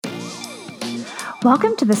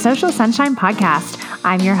Welcome to the Social Sunshine Podcast.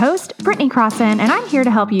 I'm your host, Brittany Crossan, and I'm here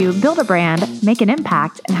to help you build a brand, make an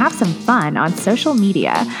impact, and have some fun on social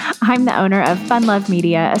media. I'm the owner of Fun Love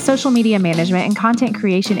Media, a social media management and content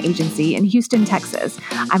creation agency in Houston, Texas.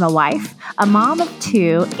 I'm a wife, a mom of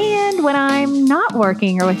two, and when I'm not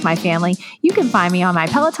working or with my family, you can find me on my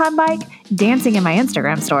Peloton bike, dancing in my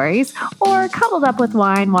Instagram stories, or cuddled up with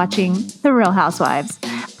wine watching The Real Housewives.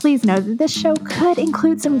 Please know that this show could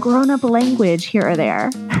include some grown-up language here or there.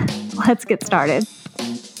 Let's get started.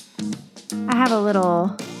 I have a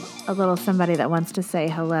little somebody that wants to say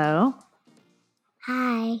hello.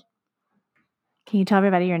 Hi, Can you tell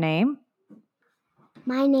everybody your name?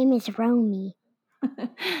 my name is Romy.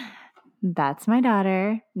 That's my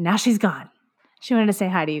daughter. Now she's gone. She wanted to say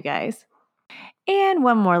hi to you guys. And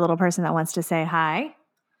one more little person that wants to say hi.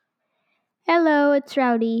 Hello, it's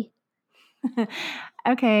Rowdy.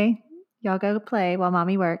 Okay, y'all go play while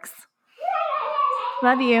mommy works.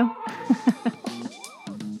 Love you.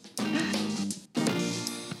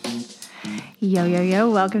 Yo,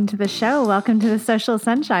 welcome to the show. Welcome to the Social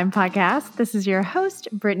Sunshine Podcast. This is your host,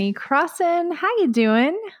 Brittany Crossan. How you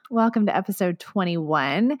doing? Welcome to episode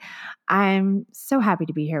 21. I'm so happy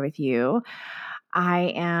to be here with you.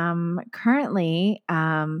 I am currently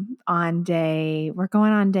we're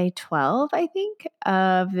going on day 12, I think,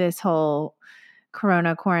 of this whole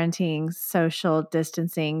Corona quarantine, social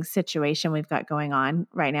distancing situation we've got going on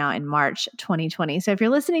right now in March 2020. So if you're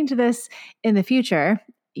listening to this in the future,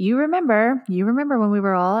 you remember when we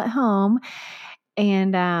were all at home.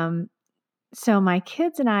 And so my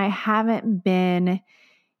kids and I haven't been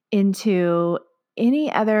into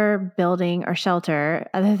any other building or shelter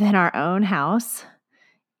other than our own house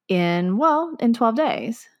in 12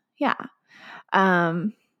 days. Yeah.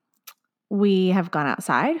 We have gone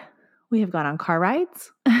outside. We have gone on car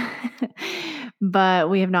rides, but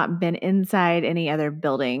we have not been inside any other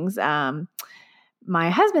buildings. My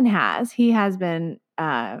husband he has been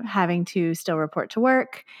having to still report to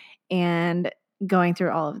work and going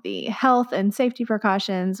through all of the health and safety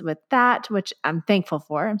precautions with that, which I'm thankful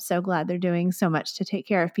for. I'm so glad they're doing so much to take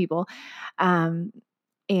care of people.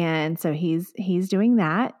 And so he's doing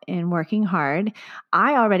that and working hard.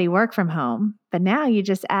 I already work from home, but now you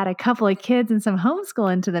just add a couple of kids and some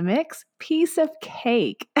homeschool into the mix. Piece of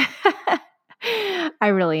cake. I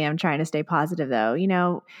really am trying to stay positive though. You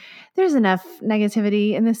know, there's enough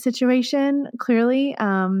negativity in this situation, clearly,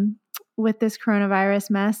 with this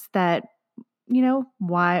coronavirus mess that, you know,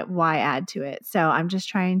 why add to it? So I'm just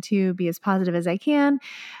trying to be as positive as I can.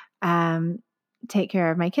 Take care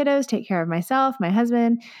of my kiddos, take care of myself, my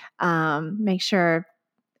husband, make sure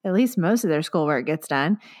at least most of their schoolwork gets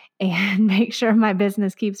done, and make sure my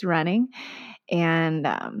business keeps running, and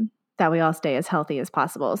that we all stay as healthy as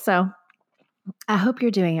possible. So I hope you're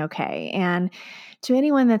doing okay. And to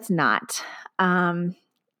anyone that's not,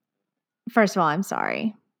 first of all, I'm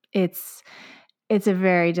sorry. It's a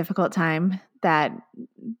very difficult time that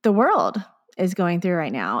the world is going through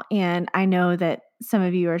right now. And I know that some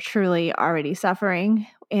of you are truly already suffering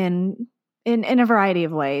in a variety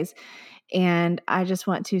of ways. And I just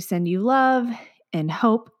want to send you love and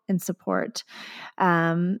hope and support.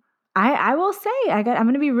 I will say, I'm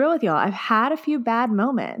going to be real with y'all. I've had a few bad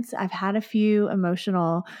moments. I've had a few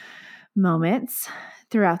emotional moments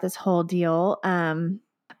throughout this whole deal.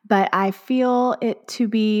 But I feel it to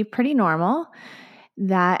be pretty normal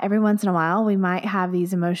that every once in a while we might have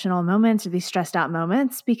these emotional moments or these stressed out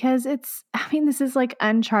moments, because this is like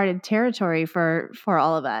uncharted territory for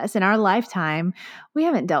all of us. In our lifetime, we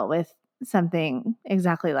haven't dealt with something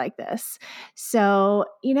exactly like this. So,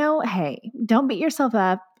 you know, hey, don't beat yourself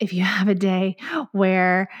up if you have a day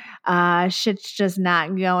where shit's just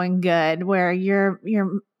not going good, where your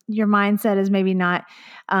mindset is maybe not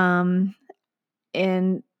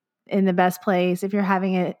in the best place. If you're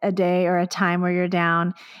having a day or a time where you're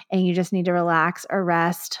down and you just need to relax or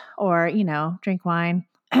rest or, you know, drink wine,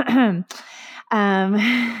 give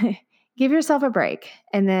yourself a break.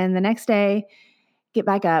 And then the next day, get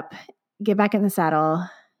back up, get back in the saddle,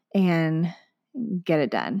 and get it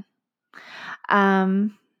done.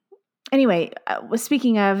 Anyway,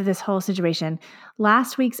 speaking of this whole situation,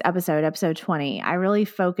 last week's episode 20, I really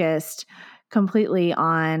focused completely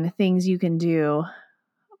on things you can do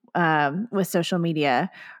with social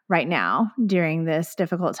media right now during this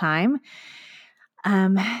difficult time.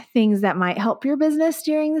 Things that might help your business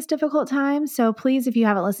during this difficult time. So please, if you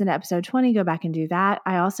haven't listened to episode 20, go back and do that.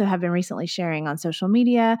 I also have been recently sharing on social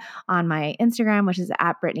media, on my Instagram, which is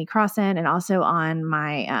at Brittany Crossan, and also on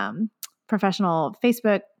my professional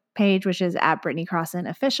Facebook page, which is at Brittany Crossan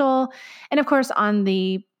Official. And of course, on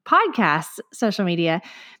the podcast's social media,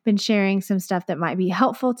 been sharing some stuff that might be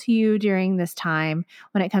helpful to you during this time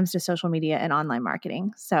when it comes to social media and online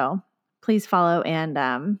marketing. So please follow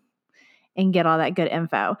and get all that good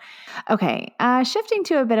info. Okay, shifting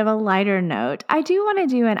to a bit of a lighter note, I do want to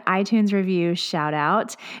do an iTunes review shout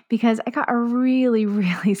out because I got a really,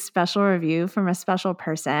 really special review from a special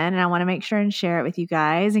person, and I want to make sure and share it with you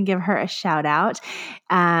guys and give her a shout out.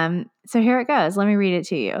 So here it goes. Let me read it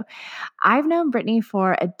to you. I've known Brittany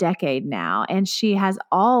for a decade now, and she has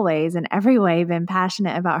always in every way been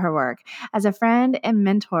passionate about her work. As a friend and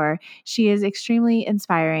mentor, she is extremely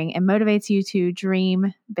inspiring and motivates you to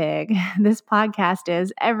dream big. This podcast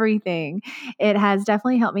is everything. It has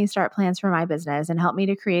definitely helped me start plans for my business and helped me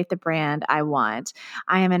to create the brand I want.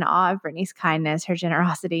 I am in awe of Brittany's kindness, her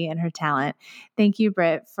generosity, and her talent. Thank you,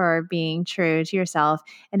 Britt, for being true to yourself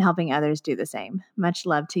and helping others do the same. Much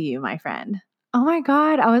love to you, my friend. Oh my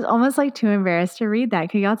God, I was almost like too embarrassed to read that.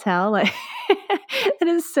 Could y'all tell? Like, it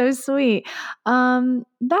is so sweet.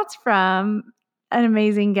 That's from an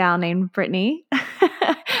amazing gal named Brittany.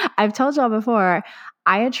 I've told y'all before,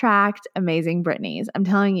 I attract amazing Brittany's. I'm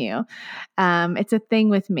telling you, it's a thing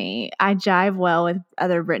with me. I jive well with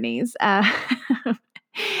other Brittany's. And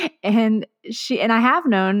I have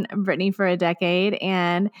known Brittany for a decade,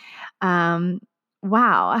 and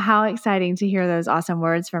wow, how exciting to hear those awesome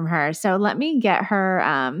words from her. So let me get her,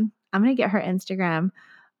 I'm going to get her Instagram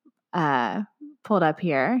pulled up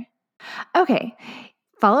here. Okay,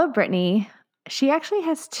 follow Brittany. She actually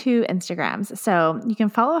has 2 Instagrams. So you can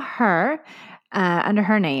follow her under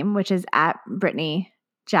her name, which is at Brittany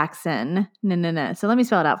Jackson. No. So let me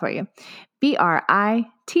spell it out for you.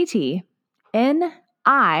 BrittanyJacksonn.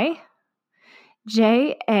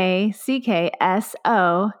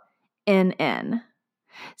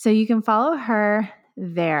 So you can follow her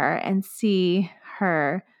there and see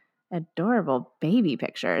her adorable baby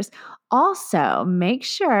pictures. Also, make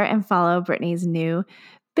sure and follow Brittany's new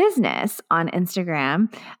business on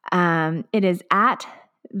Instagram. It is at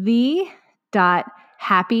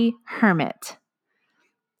the.happyhermit,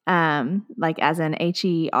 like as in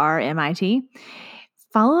HERMIT.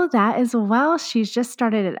 Follow that as well. She's just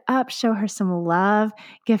started it up. Show her some love,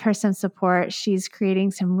 give her some support. She's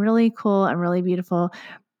creating some really cool and really beautiful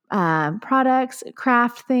products,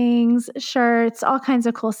 craft things, shirts, all kinds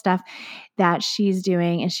of cool stuff that she's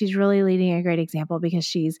doing. And she's really leading a great example because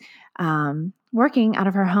she's working out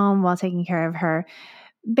of her home while taking care of her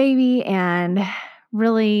baby and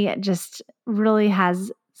really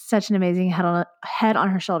has such an amazing head on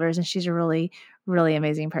her shoulders. And she's a really, really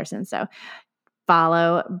amazing person. So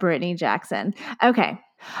follow Brittany Jackson. Okay.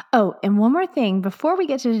 Oh, and one more thing before we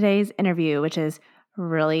get to today's interview, which is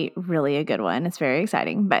really, really a good one. It's very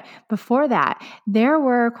exciting. But before that, there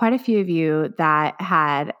were quite a few of you that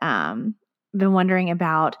had been wondering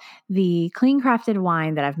about the clean crafted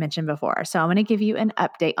wine that I've mentioned before. So I'm going to give you an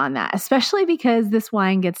update on that, especially because this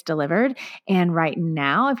wine gets delivered. And right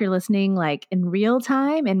now, if you're listening like in real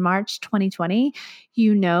time in March 2020,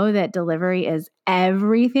 you know that delivery is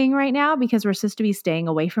everything right now because we're supposed to be staying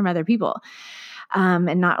away from other people.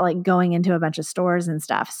 And not like going into a bunch of stores and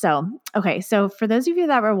stuff. So, okay. So for those of you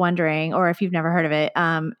that were wondering, or if you've never heard of it,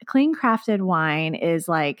 clean crafted wine is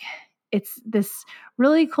like, it's this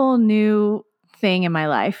really cool new thing in my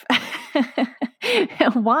life.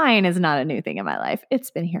 Wine is not a new thing in my life.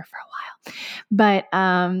 It's been here for a while. But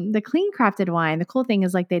the clean crafted wine, the cool thing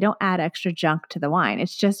is like they don't add extra junk to the wine.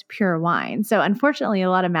 It's just pure wine. So unfortunately, a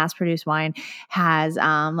lot of mass produced wine has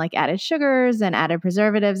like added sugars and added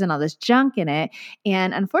preservatives and all this junk in it.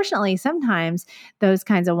 And unfortunately, sometimes those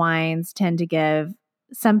kinds of wines tend to give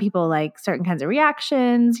some people like certain kinds of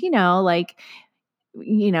reactions, like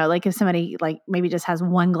if somebody like maybe just has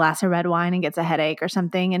one glass of red wine and gets a headache or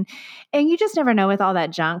something. And you just never know with all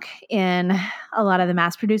that junk in a lot of the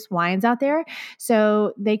mass produced wines out there.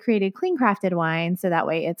 So they created clean crafted wine. So that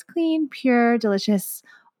way it's clean, pure, delicious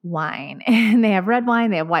wine. And they have red wine,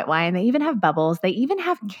 they have white wine, they even have bubbles, they even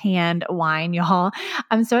have canned wine, y'all.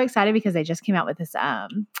 I'm so excited because they just came out with this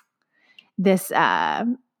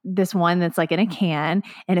one that's like in a can,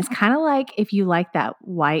 and it's kind of like if you like that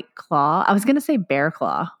White Claw. I was going to say Bear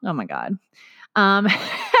Claw. Oh my God.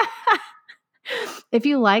 If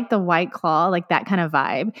you like the White Claw, like that kind of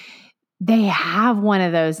vibe, they have one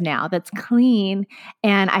of those now that's clean.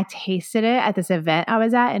 And I tasted it at this event I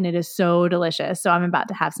was at, and it is so delicious. So I'm about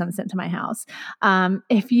to have some sent to my house.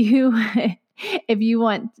 If you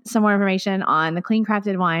want some more information on the clean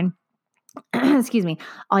crafted wine, excuse me,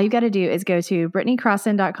 all you got to do is go to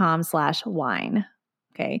brittanycrossan.com/wine.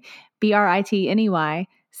 Okay. BRITNEY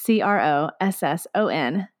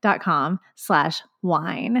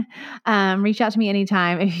CROSSON.com/wine. Reach out to me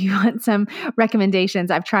anytime if you want some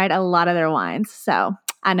recommendations. I've tried a lot of their wines, so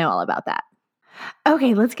I know all about that.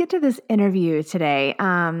 Okay, let's get to this interview today.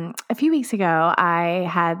 A few weeks ago, I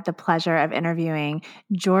had the pleasure of interviewing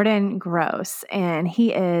Jordan Gross, and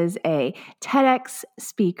he is a TEDx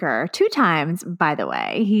speaker 2 times, by the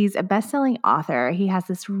way. He's a best-selling author. He has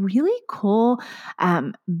this really cool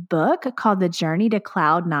book called The Journey to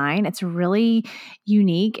Cloud 9. It's really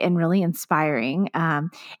unique and really inspiring,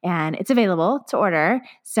 and it's available to order.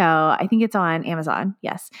 So I think it's on Amazon,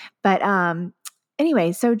 yes. But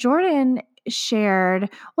anyway, so Jordan shared,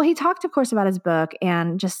 well, he talked, of course, about his book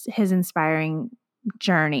and just his inspiring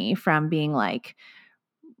journey from being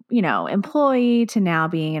employee to now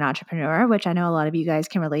being an entrepreneur, which I know a lot of you guys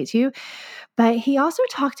can relate to. But he also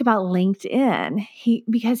talked about LinkedIn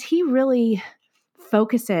because he really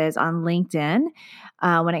focuses on LinkedIn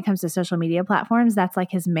when it comes to social media platforms. That's like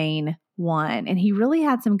his main one. And he really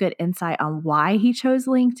had some good insight on why he chose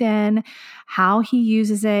LinkedIn, how he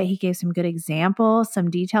uses it. He gave some good examples,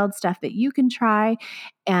 some detailed stuff that you can try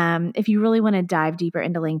if you really want to dive deeper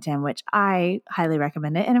into LinkedIn, which I highly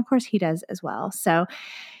recommend it. And of course, he does as well. So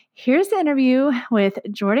here's the interview with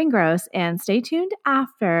Jordan Gross, and stay tuned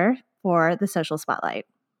after for the Social Spotlight.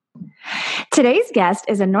 Today's guest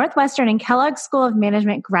is a Northwestern and Kellogg School of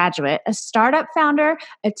Management graduate, a startup founder,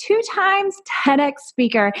 a 2 times TEDx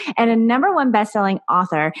speaker, and a #1 best-selling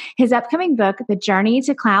author. His upcoming book, The Journey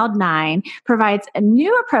to Cloud 9, provides a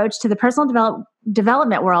new approach to the personal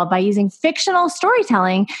development world by using fictional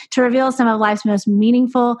storytelling to reveal some of life's most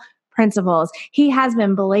meaningful principles. He has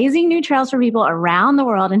been blazing new trails for people around the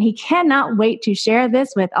world, and he cannot wait to share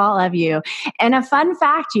this with all of you. And a fun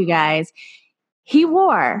fact, you guys, he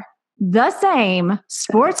wore the same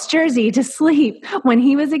sports jersey to sleep when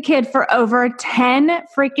he was a kid for over 10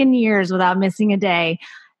 freaking years without missing a day.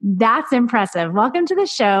 That's impressive. Welcome to the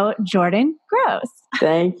show, Jordan Gross.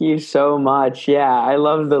 Thank you so much. Yeah, I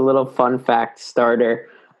love the little fun fact starter.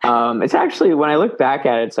 It's actually, when I look back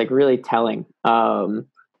at it, it's like really telling.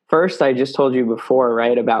 First, I just told you before,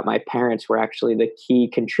 right, about my parents were actually the key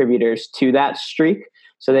contributors to that streak.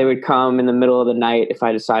 So they would come in the middle of the night if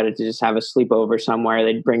I decided to just have a sleepover somewhere.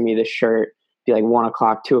 They'd bring me the shirt, be like 1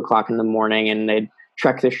 o'clock, 2 o'clock in the morning, and they'd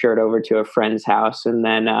trek the shirt over to a friend's house. And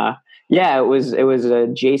then, it was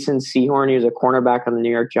Jason Sehorn. He was a cornerback on the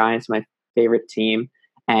New York Giants, my favorite team.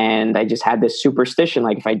 And I just had this superstition,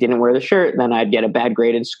 like if I didn't wear the shirt, then I'd get a bad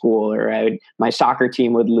grade in school, or my soccer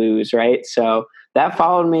team would lose, right? So that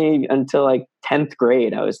followed me until like 10th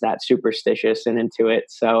grade. I was that superstitious and into it.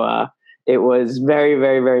 So it was very,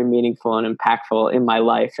 very, very meaningful and impactful in my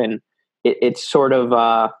life. And it's sort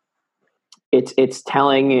of, it's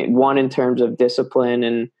telling, one, in terms of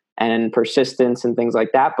discipline and persistence and things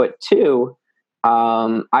like that. But 2,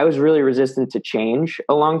 I was really resistant to change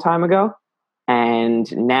a long time ago.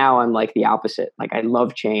 And now I'm like the opposite. Like I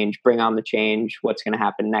love change, bring on the change, what's going to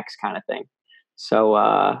happen next kind of thing. So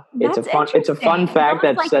it's a fun fact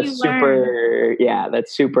that's super,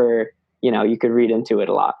 that's super, you could read into it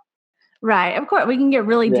a lot. Right. Of course, we can get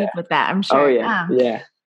really deep with that, I'm sure. Oh, yeah. Yeah.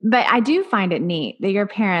 But I do find it neat that your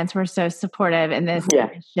parents were so supportive in this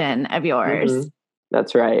mission of yours. Mm-hmm.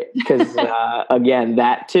 That's right. Because again,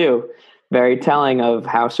 that too, very telling of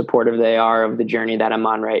how supportive they are of the journey that I'm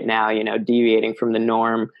on right now, deviating from the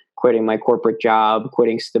norm, quitting my corporate job,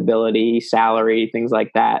 quitting stability, salary, things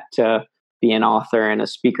like that, to be an author and a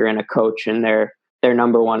speaker and a coach. And they're the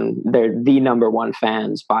 #1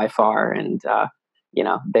 fans by far. And,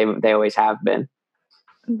 they always have been.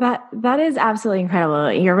 That is absolutely incredible.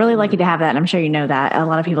 You're really lucky to have that, and I'm sure you know that. A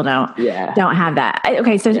lot of people don't have that.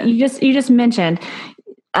 Okay, so you just mentioned.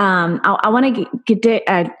 I want to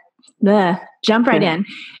jump right in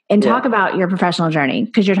and talk about your professional journey,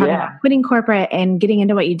 because you're talking about quitting corporate and getting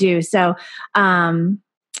into what you do. So,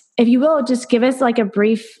 if you will, just give us like a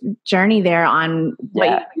brief journey there on what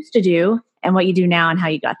you used to do and what you do now and how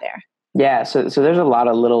you got there. Yeah, so there's a lot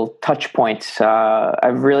of little touch points.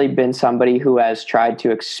 I've really been somebody who has tried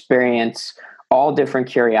to experience all different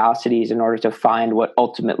curiosities in order to find what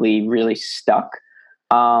ultimately really stuck.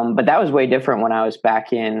 But that was way different when I was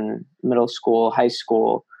back in middle school, high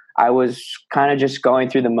school. I was kind of just going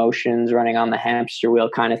through the motions, running on the hamster wheel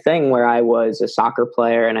kind of thing, where I was a soccer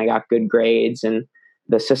player and I got good grades, and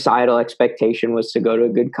the societal expectation was to go to a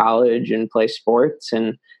good college and play sports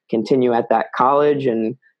and continue at that college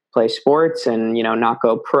and play sports and, not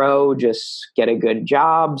go pro, just get a good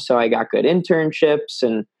job. So I got good internships,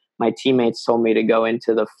 and my teammates told me to go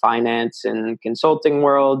into the finance and consulting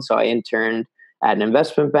world. So I interned at an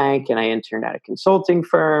investment bank and I interned at a consulting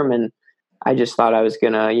firm. And I just thought I was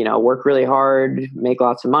going to, work really hard, make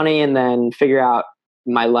lots of money, and then figure out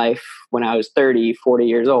my life when I was 30, 40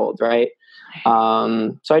 years old. Right.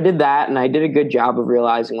 So I did that, and I did a good job of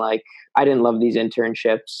realizing like I didn't love these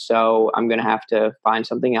internships. So I'm going to have to find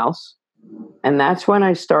something else. And that's when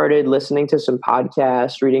I started listening to some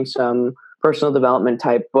podcasts, reading some personal development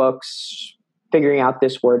type books, figuring out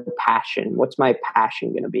this word passion. What's my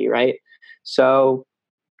passion going to be? Right. So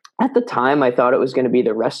at the time, I thought it was going to be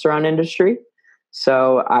the restaurant industry.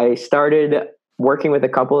 So I started working with a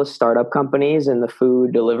couple of startup companies in the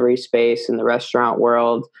food delivery space in the restaurant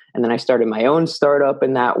world. And then I started my own startup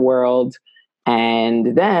in that world.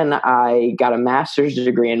 And then I got a master's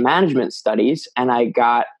degree in management studies, and I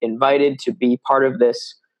got invited to be part of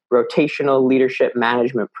this rotational leadership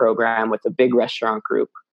management program with a big restaurant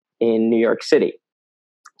group in New York City.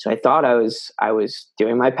 So I thought I was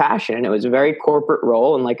doing my passion, and it was a very corporate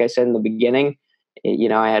role. And like I said in the beginning,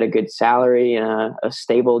 I had a good salary and a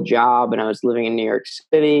stable job, and I was living in New York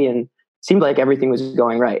City, and it seemed like everything was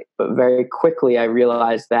going right. But very quickly, I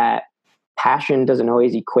realized that passion doesn't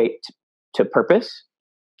always equate to purpose.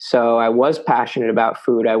 So I was passionate about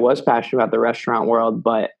food. I was passionate about the restaurant world,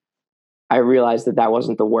 but I realized that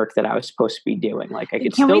wasn't the work that I was supposed to be doing. Like I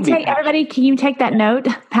could Can still we be take everybody? Can you take that note?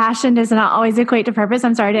 Passion does not always equate to purpose.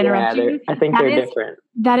 I'm sorry to interrupt you. I think they're different.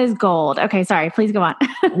 That is gold. Okay, sorry. Please go on.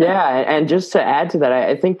 Yeah, and just to add to that,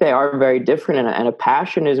 I think they are very different. And a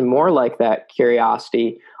passion is more like that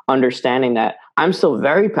curiosity, understanding that I'm still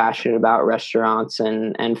very passionate about restaurants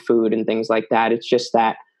and food and things like that. It's just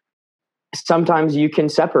that sometimes you can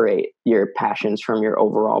separate your passions from your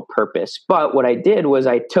overall purpose. But what I did was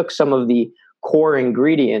I took some of the core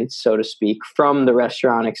ingredients, so to speak, from the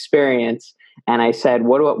restaurant experience, and I said,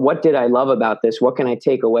 what did I love about this? What can I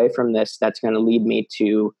take away from this that's going to lead me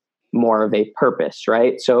to more of a purpose,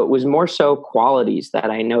 right? So it was more so qualities that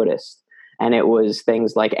I noticed. And it was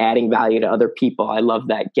things like adding value to other people. I love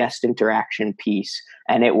that guest interaction piece.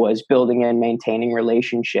 And it was building and maintaining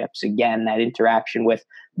relationships. Again, that interaction with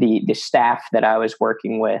the staff that I was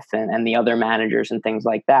working with and the other managers and things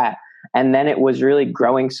like that. And then it was really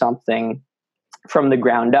growing something from the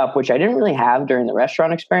ground up, which I didn't really have during the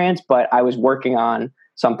restaurant experience, but I was working on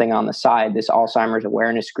something on the side, this Alzheimer's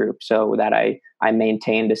awareness group, so that I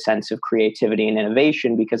maintained a sense of creativity and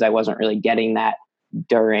innovation because I wasn't really getting that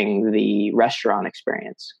during the restaurant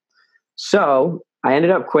experience. So I ended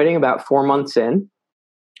up quitting about 4 months in,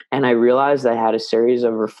 and I realized I had a series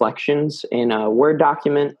of reflections in a Word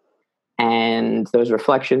document. And those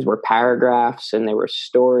reflections were paragraphs, and they were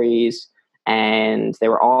stories, and they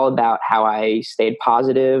were all about how I stayed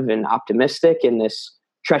positive and optimistic in this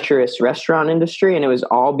treacherous restaurant industry. And it was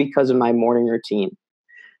all because of my morning routine.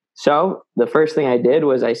 So the first thing I did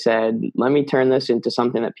was I said, let me turn this into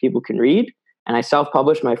something that people can read. And I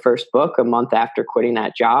self-published my first book a month after quitting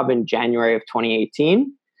that job in January of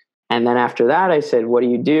 2018. And then after that, I said, what do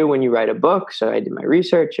you do when you write a book? So I did my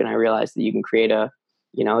research, and I realized that you can create a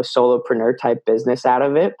solopreneur type business out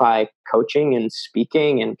of it by coaching and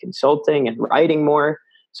speaking and consulting and writing more.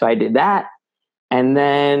 So I did that. And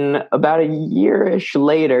then about a year-ish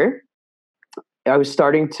later, I was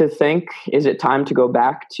starting to think, is it time to go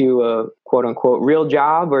back to a quote unquote real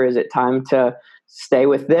job, or is it time to stay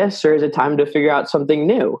with this, or is it time to figure out something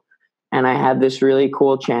new? And I had this really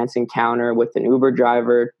cool chance encounter with an Uber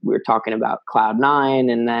driver. We were talking about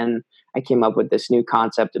Cloud9, and then I came up with this new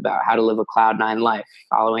concept about how to live a Cloud9 life,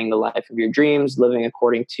 following the life of your dreams, living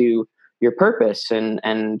according to your purpose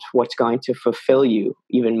and what's going to fulfill you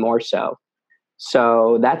even more so.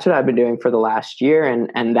 So that's what I've been doing for the last year.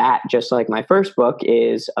 And that, just like my first book,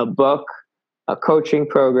 is a book, a coaching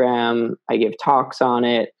program. I give talks on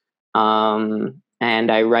it.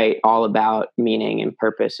 And I write all about meaning and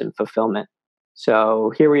purpose and fulfillment.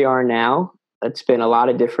 So here we are now. It's been a lot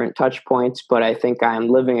of different touch points, but I think I'm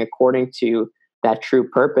living according to that true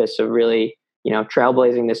purpose of really,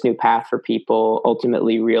 trailblazing this new path for people,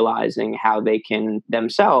 ultimately realizing how they can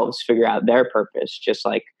themselves figure out their purpose, just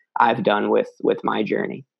like I've done with my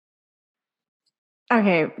journey.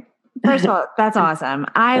 Okay. First of all, that's awesome.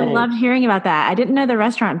 I loved hearing about that. I didn't know the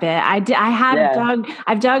restaurant bit. I've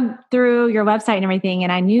dug through your website and everything,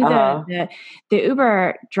 and I knew the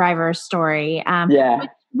Uber driver story.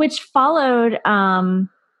 Which followed a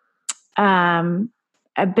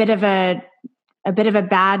bit of a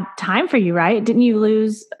bad time for you, right? Didn't you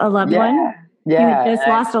lose a loved one? Yeah. You just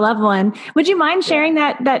lost a loved one. Would you mind sharing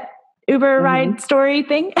that Uber ride story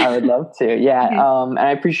thing? I would love to. Yeah. Okay. And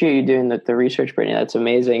I appreciate you doing the research, Brittany. That's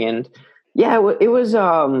amazing. And yeah, it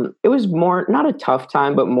was more, not a tough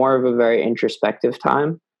time, but more of a very introspective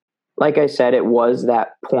time. Like I said, it was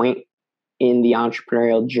that point in the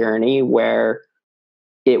entrepreneurial journey where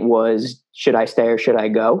it was, should I stay or should I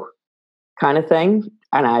go kind of thing.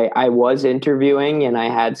 And I was interviewing and I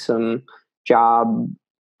had some job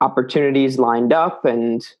opportunities lined up,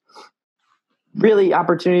 and really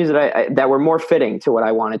opportunities that were more fitting to what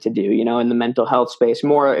I wanted to do, in the mental health space,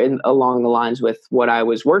 more along the lines with what I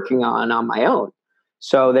was working on my own.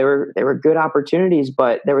 So they were good opportunities,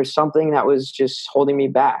 but there was something that was just holding me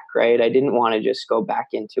back, right? I didn't want to just go back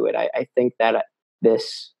into it. I think that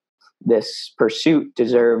this pursuit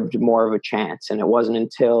deserved more of a chance. And it wasn't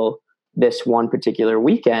until this one particular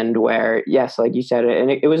weekend where, yes, like you said, and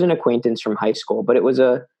it was an acquaintance from high school, but it was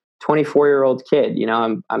a 24-year-old kid.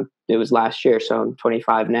 It was last year, so I'm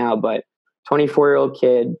 25 now, but 24-year-old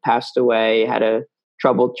kid passed away, had a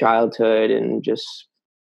troubled childhood, and just,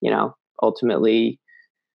 ultimately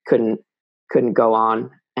couldn't go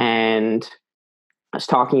on. And I was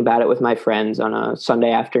talking about it with my friends on a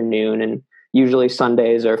Sunday afternoon, and usually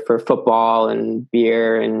Sundays are for football and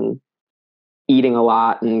beer and eating a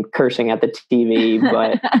lot and cursing at the TV.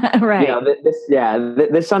 But right.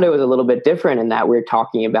 This Sunday was a little bit different in that we were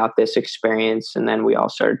talking about this experience, and then we all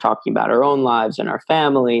started talking about our own lives and our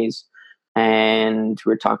families, and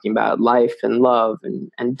we're talking about life and love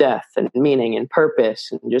and death and meaning and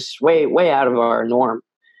purpose, and just way out of our norm.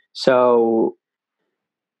 So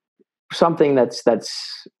something that's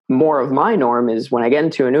more of my norm is when I get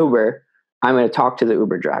into an Uber, I'm going to talk to the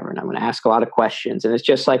Uber driver and I'm going to ask a lot of questions. And it's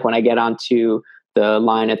just like when I get onto the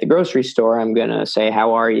line at the grocery store, I'm going to say,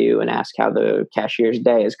 how are you? And ask how the cashier's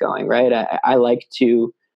day is going, right? I like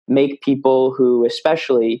to make people who,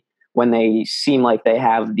 especially when they seem like they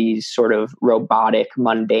have these sort of robotic,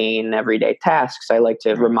 mundane, everyday tasks, I like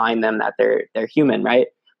to remind them that they're human, right?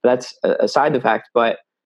 But that's aside the fact, but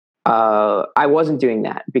I wasn't doing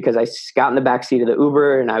that because I got in the backseat of the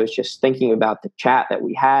Uber and I was just thinking about the chat that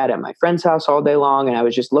we had at my friend's house all day long. And I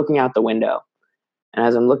was just looking out the window. And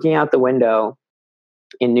as I'm looking out the window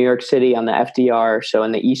in New York City on the FDR, so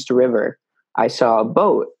in the East River, I saw a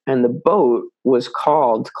boat, and the boat was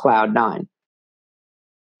called Cloud9.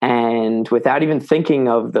 And without even thinking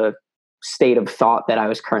of the state of thought that I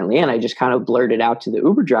was currently in, I just kind of blurted out to the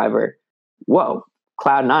Uber driver, whoa,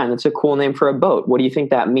 Cloud9, that's a cool name for a boat. What do you think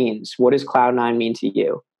that means? What does Cloud9 mean to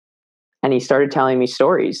you? And he started telling me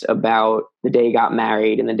stories about the day he got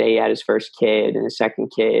married and the day he had his first kid and his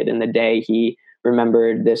second kid and the day he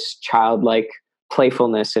remembered this childlike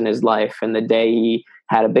playfulness in his life and the day he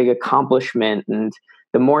had a big accomplishment. And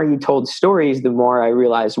the more he told stories, the more I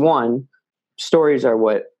realized, one, stories are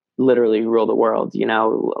what literally rule the world,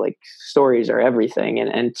 like stories are everything.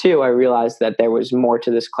 And two, I realized that there was more to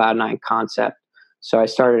this Cloud9 concept. So I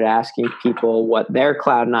started asking people what their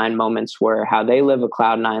Cloud9 moments were, how they live a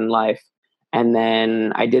Cloud9 life. And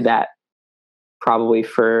then I did that probably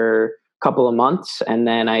for a couple of months. And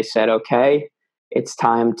then I said, okay, it's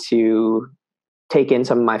time to take in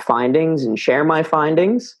some of my findings and share my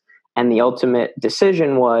findings. And the ultimate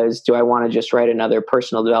decision was, do I want to just write another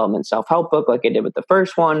personal development self-help book like I did with the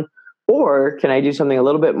first one? Or can I do something a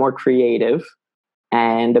little bit more creative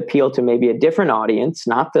and appeal to maybe a different audience,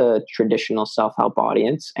 not the traditional self-help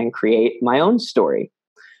audience, and create my own story?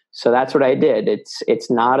 So that's what I did. It's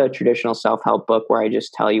not a traditional self-help book where I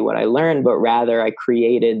just tell you what I learned, but rather I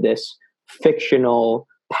created this fictional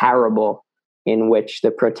parable in which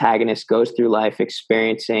the protagonist goes through life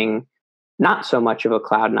experiencing not so much of a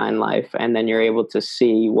Cloud9 life, and then you're able to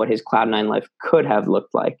see what his Cloud9 life could have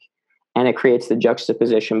looked like. And it creates the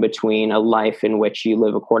juxtaposition between a life in which you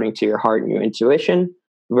live according to your heart and your intuition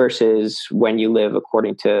versus when you live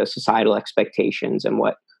according to societal expectations and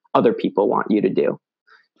what other people want you to do.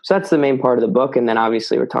 So that's the main part of the book. And then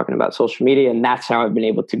obviously we're talking about social media, and that's how I've been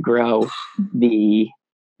able to grow the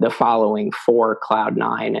following for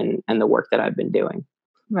Cloud9 and the work that I've been doing.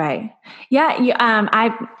 Right. Yeah.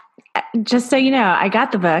 I just so you know, I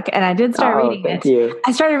got the book and I did start reading it. You.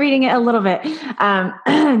 I started reading it a little bit,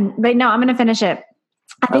 but no, I'm going to finish it.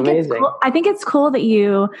 Amazing. I think it's cool that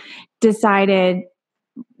you decided,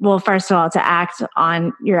 well, first of all, to act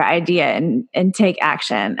on your idea and take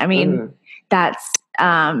action. I mean, that's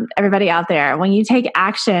everybody out there. When you take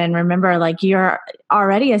action, remember, like, you're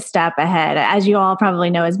already a step ahead, as you all probably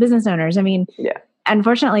know as business owners. I mean,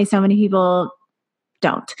 unfortunately, so many people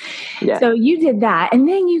don't. Yeah. So you did that. And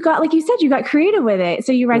then you got, like you said, you got creative with it.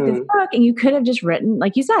 So you write this book, and you could have just written,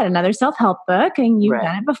 like you said, another self-help book, and you've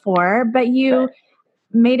done it before, but you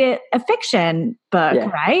made it a fiction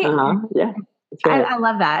book, right? Yeah. I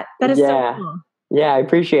love that. That is so cool. Yeah, I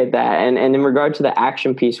appreciate that. And in regard to the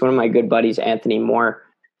action piece, one of my good buddies, Anthony Moore,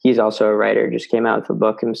 he's also a writer, just came out with a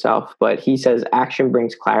book himself, but he says action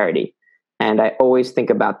brings clarity. And I always think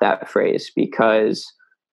about that phrase, because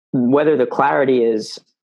whether the clarity is,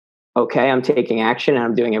 okay, I'm taking action and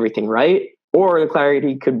I'm doing everything right, or the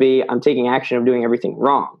clarity could be, I'm taking action, I'm doing everything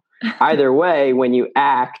wrong. Either way, when you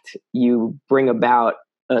act, you bring about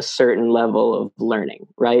a certain level of learning,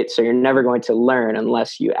 right? So you're never going to learn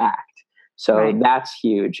unless you act. So that's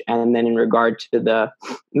huge. And then in regard to the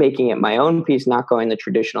making it my own piece, not going the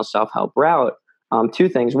traditional self-help route, two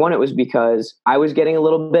things. One, it was because I was getting a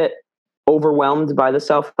little bit overwhelmed by the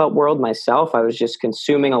self-help world myself. I was just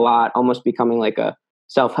consuming a lot, almost becoming like a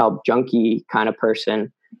self-help junkie kind of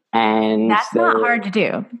person. And that's not hard to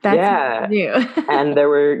do. That's hard to do. And there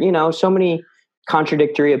were, so many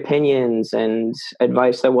contradictory opinions and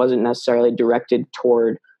advice that wasn't necessarily directed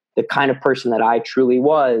toward the kind of person that I truly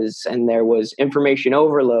was. And there was information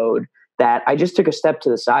overload that I just took a step to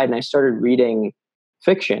the side and I started reading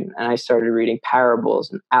fiction, and I started reading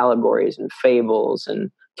parables and allegories and fables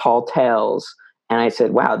and tall tales. And I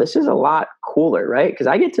said, wow, this is a lot cooler, right? Because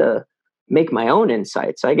I get to make my own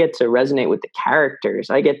insights. I get to resonate with the characters.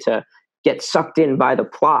 I get to get sucked in by the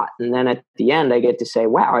plot. And then at the end, I get to say,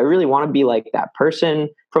 wow, I really want to be like that person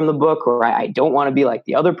from the book, or I don't want to be like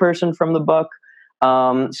the other person from the book.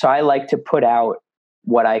 So I like to put out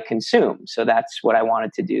what I consume. So that's what I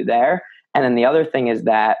wanted to do there. And then the other thing is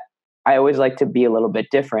that I always like to be a little bit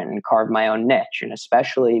different and carve my own niche. And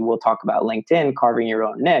especially, we'll talk about LinkedIn, carving your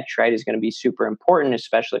own niche, right, is going to be super important,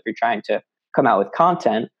 especially if you're trying to come out with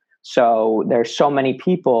content. So there's so many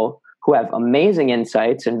people who have amazing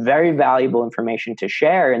insights and very valuable information to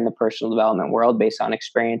share in the personal development world based on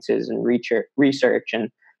experiences and research and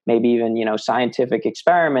maybe even, scientific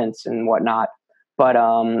experiments and whatnot. But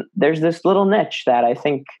there's this little niche that I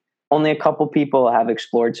think only a couple people have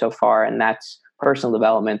explored so far, and that's personal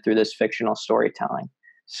development through this fictional storytelling.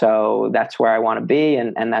 So that's where I want to be,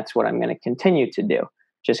 and that's what I'm going to continue to do.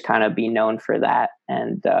 Just kind of be known for that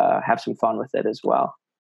and have some fun with it as well.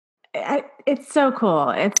 It's so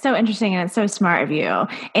cool. It's so interesting, and it's so smart of you.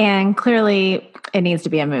 And clearly, it needs to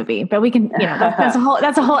be a movie. But we can, that's a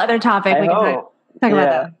whole other topic. We can talk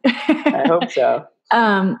about that. I hope so.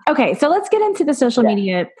 Okay, so let's get into the social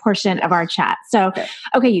media portion of our chat. So,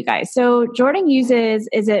 okay, you guys. So Jordan uses,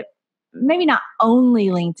 is it maybe not only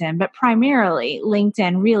LinkedIn, but primarily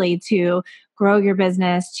LinkedIn, really to grow your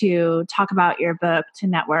business, to talk about your book, to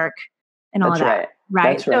network, and all of that.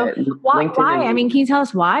 Right. That's right. So why? I mean, can you tell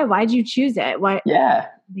us why? Why did you choose it? Why? Yeah,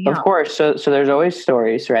 of course. So there's always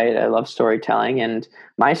stories, right? I love storytelling. And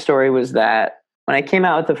my story was that when I came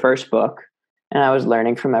out with the first book and I was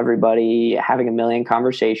learning from everybody, having a million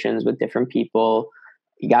conversations with different people,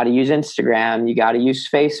 you got to use Instagram, you got to use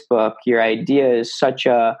Facebook. Your idea is such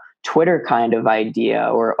a Twitter kind of idea.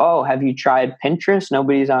 Or, oh, have you tried Pinterest?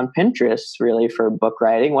 Nobody's on Pinterest really for book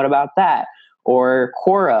writing. What about that? Or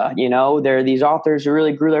Quora, there are these authors who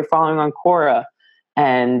really grew their following on Quora.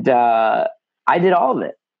 And I did all of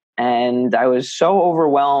it. And I was so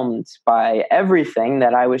overwhelmed by everything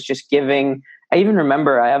that I was just giving. I even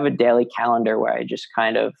remember I have a daily calendar where I just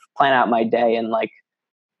kind of plan out my day in like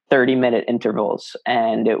 30-minute intervals.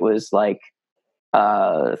 And it was like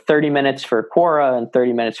 30 minutes for Quora and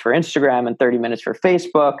 30 minutes for Instagram and 30 minutes for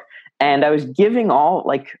Facebook. And I was giving all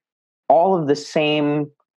of the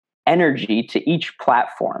same energy to each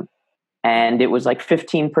platform. And it was like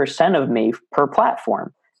 15% of me per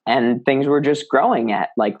platform. And things were just growing at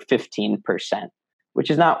like 15%,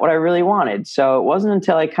 which is not what I really wanted. So it wasn't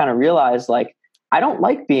until I kind of realized, like, I don't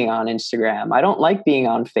like being on Instagram. I don't like being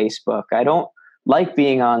on Facebook. I don't like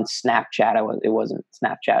being on Snapchat. It wasn't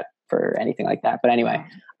Snapchat for anything like that. But anyway,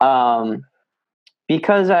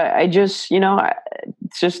 because I just,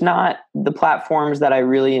 it's just not the platforms that I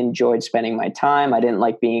really enjoyed spending my time. I didn't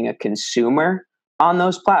like being a consumer on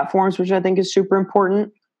those platforms, which I think is super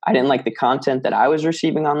important. I didn't like the content that I was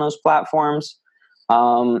receiving on those platforms.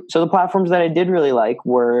 So the platforms that I did really like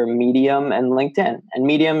were Medium and LinkedIn. And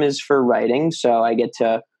Medium is for writing, so I get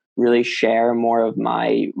to really share more of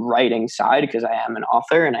my writing side because I am an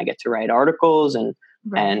author and I get to write articles and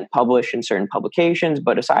publish in certain publications.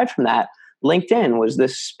 But aside from that, LinkedIn was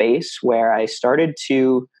this space where I started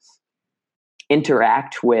to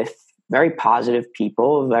interact with very positive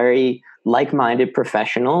people, very like-minded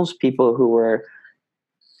professionals, people who were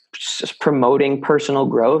promoting personal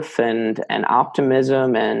growth and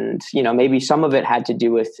optimism. And, maybe some of it had to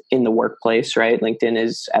do with in the workplace, right? LinkedIn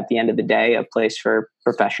is at the end of the day a place for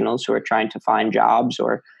professionals who are trying to find jobs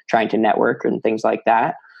or trying to network and things like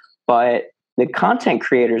that. But the content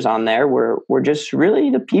creators on there were just really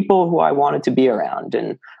the people who I wanted to be around.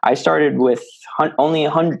 And I started with only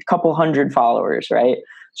a couple hundred followers, right?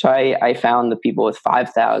 So I found the people with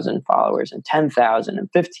 5,000 followers and 10,000 and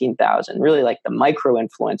 15,000, really like the micro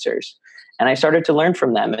influencers. And I started to learn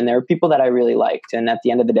from them. And there were people that I really liked. And at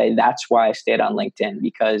the end of the day, that's why I stayed on LinkedIn,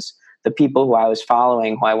 because the people who I was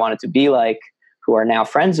following, who I wanted to be like, who are now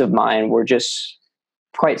friends of mine, were just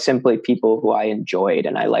quite simply people who I enjoyed,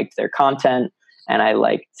 and I liked their content, and I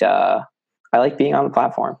liked being on the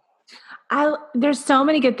platform. There's so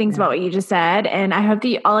many good things about what you just said, and I hope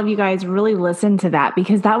that all of you guys really listen to that,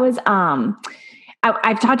 because that was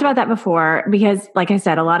I've talked about that before, because like I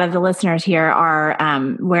said, a lot of the listeners here are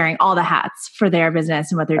wearing all the hats for their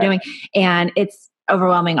business and what they're doing, and it's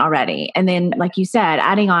overwhelming already. And then, like you said,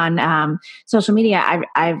 adding on social media,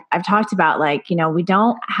 I've talked about, like, we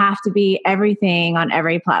don't have to be everything on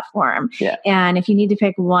every platform. Yeah. And if you need to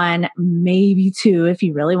pick one, maybe two, if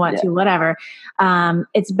you really want to, whatever,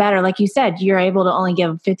 it's better. Like you said, you're able to only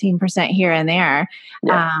give 15% here and there,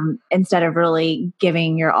 instead of really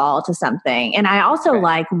giving your all to something. And I also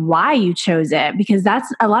like why you chose it, because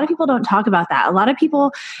that's, a lot of people don't talk about that. A lot of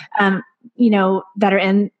people, that are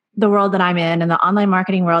in the world that I'm in the online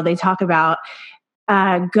marketing world, they talk about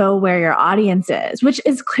go where your audience is, which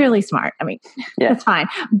is clearly smart. I mean, that's fine.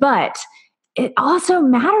 But it also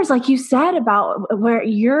matters, like you said, about where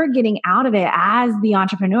you're getting out of it as the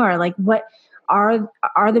entrepreneur. Like, what are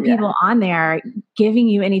the people on there giving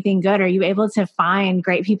you anything good? Are you able to find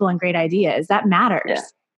great people and great ideas? That matters.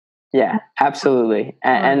 Yeah, absolutely.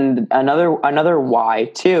 And another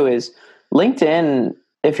why too is LinkedIn.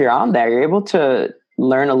 If you're on there, you're able to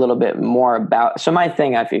learn a little bit more about. So my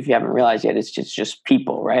thing, if you haven't realized yet, is just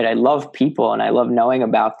people, right? I love people, and I love knowing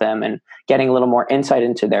about them and getting a little more insight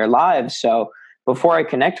into their lives. So before I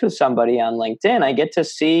connect with somebody on LinkedIn, I get to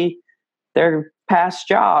see their past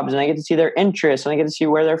jobs, and I get to see their interests, and I get to see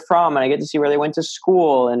where they're from, and I get to see where they went to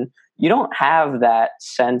school. And you don't have that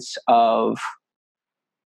sense of,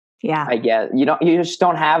 I guess, you just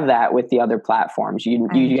don't have that with the other platforms. You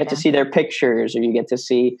get to see their pictures, or you get to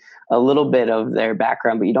see a little bit of their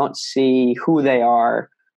background, but you don't see who they are,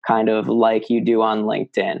 kind of like you do on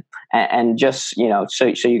LinkedIn. And just,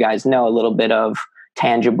 so you guys know a little bit of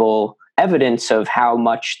tangible evidence of how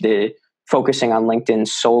much the focusing on LinkedIn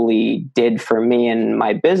solely did for me and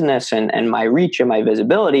my business and my reach and my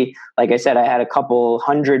visibility. Like I said, I had a couple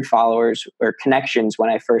hundred followers or connections when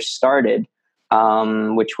I first started,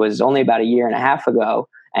 which was only about a year and a half ago.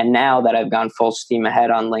 And now that I've gone full steam ahead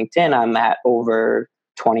on LinkedIn, I'm at over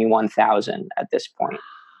 21,000 at this point.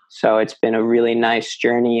 So it's been a really nice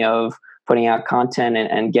journey of putting out content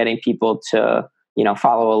and getting people to,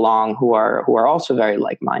 follow along who are also very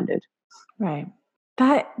like-minded. Right.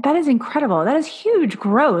 That is incredible. That is huge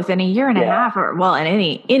growth in a year and a half, or in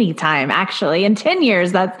any time, actually. In 10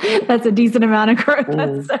 years, that's a decent amount of growth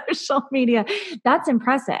on social media. That's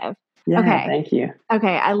impressive. Yeah, okay. Thank you.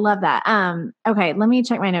 Okay, I love that. Okay, let me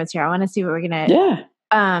check my notes here. I want to see what we're gonna.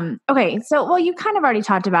 Okay, so you kind of already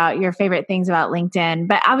talked about your favorite things about LinkedIn,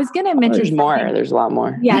 but I was gonna mention there's more. There's a lot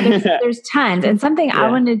more. Yeah, there's tons, and something I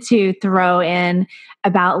wanted to throw in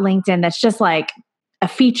about LinkedIn that's just like a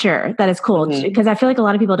feature that is cool, because I feel like a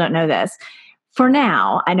lot of people don't know this. For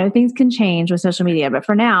now, I know things can change with social media, but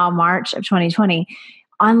for now, March of 2020,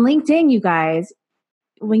 on LinkedIn, you guys,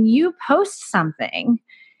 when you post something,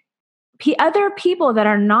 other people that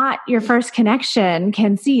are not your first connection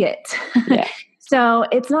can see it. So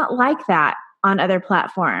it's not like that on other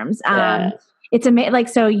platforms. It's like,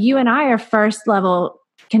 so you and I are first level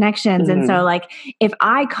connections. And so, like, if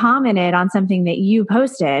I commented on something that you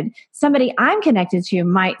posted, somebody I'm connected to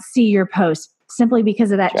might see your post simply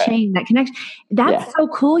because of that chain, that connection. That's so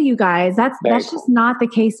cool, you guys. That's just not the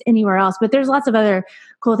case anywhere else. But there's lots of other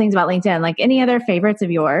cool things about LinkedIn. Like, any other favorites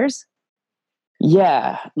of yours?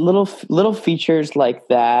 Yeah, little features like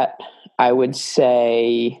that. I would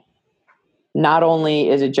say not only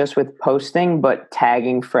is it just with posting, but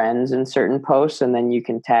tagging friends in certain posts, and then you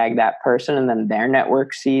can tag that person, and then their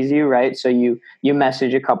network sees you, right? So you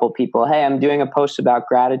message a couple people, hey, I'm doing a post about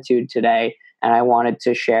gratitude today, and I wanted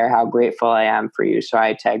to share how grateful I am for you. So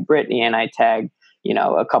I tag Brittany, and I tag,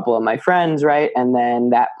 a couple of my friends, right? And then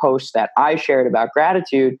that post that I shared about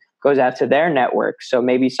gratitude goes out to their network. So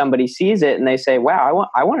maybe somebody sees it and they say, wow,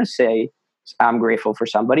 I want to say I'm grateful for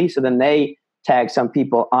somebody. So then they tag some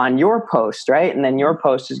people on your post, right? And then your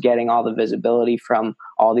post is getting all the visibility from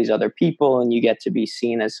all these other people, and you get to be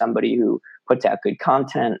seen as somebody who puts out good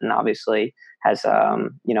content and obviously has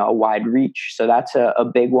a wide reach. So that's a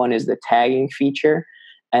big one, is the tagging feature.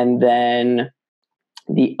 And then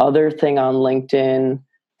the other thing on LinkedIn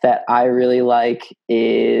that I really like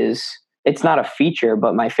is, it's not a feature,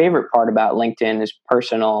 but my favorite part about LinkedIn is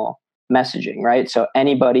personal messaging, right? So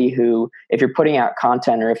anybody who, if you're putting out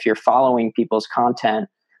content or if you're following people's content,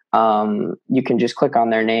 you can just click on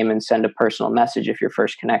their name and send a personal message if you're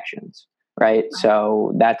first connections, right?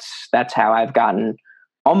 So that's how I've gotten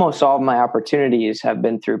almost all of my opportunities have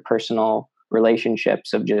been through personal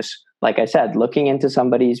relationships of just, like I said, looking into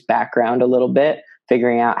somebody's background a little bit,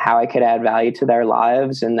 figuring out how I could add value to their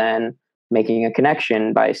lives, and then making a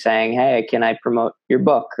connection by saying, hey, can I promote your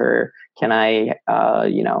book, or can I,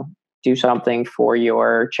 do something for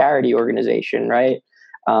your charity organization, right?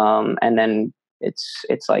 And then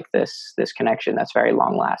it's like this connection that's very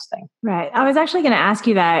long lasting. Right. I was actually going to ask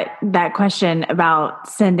you that question about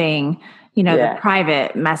sending, the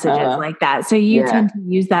private messages like that. So you tend to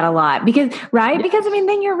use that a lot because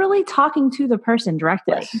then you're really talking to the person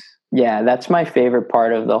directly. Yes. Yeah, that's my favorite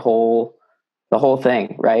part of the whole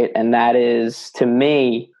thing, right? And that is, to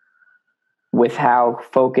me, with how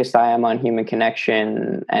focused I am on human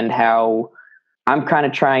connection and how I'm kind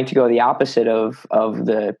of trying to go the opposite of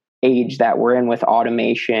the age that we're in with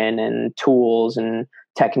automation and tools and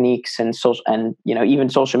techniques and social, and even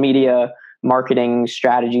social media marketing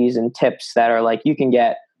strategies and tips that are like, you can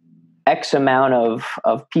get X amount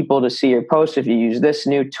of people to see your post if you use this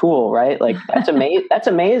new tool, right? Like that's amazing. That's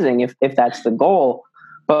amazing if that's the goal.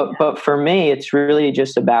 But for me, it's really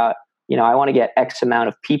just about, I want to get X amount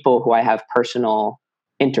of people who I have personal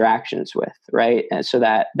interactions with, right? And so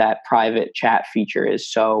that private chat feature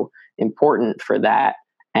is so important for that.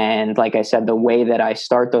 And like I said, the way that I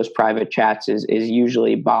start those private chats is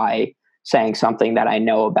usually by saying something that I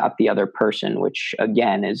know about the other person, which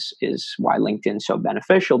again is why LinkedIn's so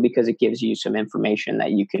beneficial, because it gives you some information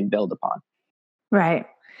that you can build upon. Right.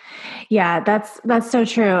 Yeah, that's so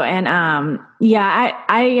true. And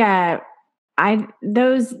I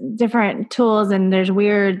those different tools, and there's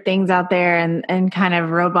weird things out there and kind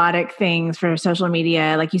of robotic things for social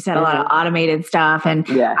media. Like you said, a lot of automated stuff. And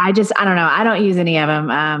I don't know. I don't use any of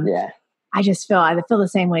them. I feel the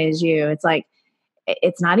same way as you. It's like,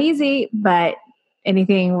 it's not easy, but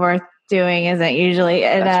anything worth doing isn't usually.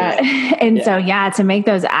 And, so to make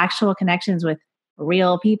those actual connections with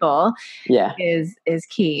real people is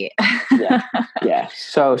key.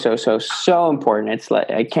 So important. It's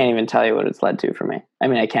like, I can't even tell you what it's led to for me. I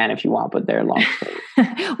mean, I can if you want, but they're long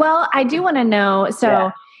stories. Well, I do want to know.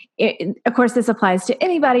 So of course, this applies to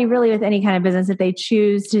anybody really with any kind of business if they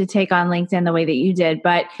choose to take on LinkedIn the way that you did.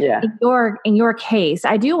 But in your case,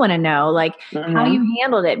 I do want to know how you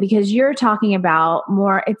handled it, because you're talking about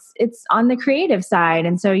more, it's on the creative side.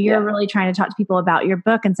 And so you're really trying to talk to people about your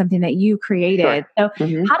book and something that you created. So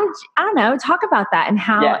how did talk about that and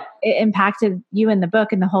how it impacted you in the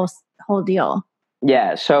book and the whole deal?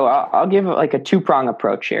 Yeah. So I'll give like a 2-prong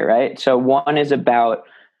approach here, right? So one is about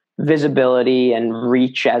visibility and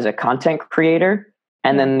reach as a content creator.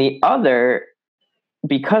 And then the other,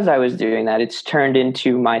 because I was doing that, it's turned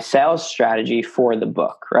into my sales strategy for the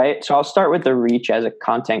book, right? So I'll start with the reach as a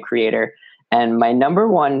content creator. And my number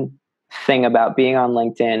one thing about being on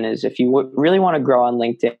LinkedIn is, if you really want to grow on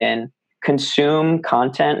LinkedIn, consume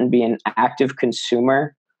content and be an active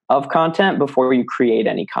consumer of content before you create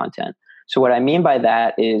any content. So what I mean by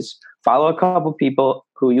that is, follow a couple people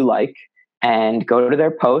who you like and go to their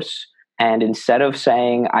posts. And instead of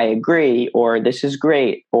saying, I agree, or this is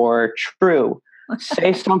great, or true,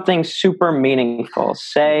 say something super meaningful.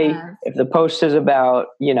 Say, if the post is about,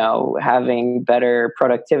 having better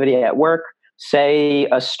productivity at work, say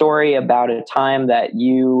a story about a time that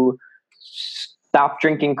you stopped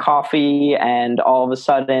drinking coffee and all of a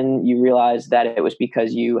sudden you realized that it was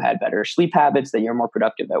because you had better sleep habits, that you're more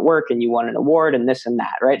productive at work and you won an award and this and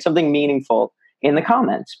that, right? Something meaningful in the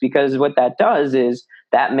comments, because what that does is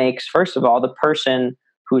that makes, first of all, the person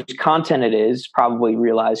whose content it is probably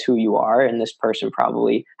realize who you are. And this person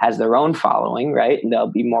probably has their own following, right? And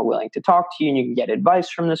they'll be more willing to talk to you and you can get advice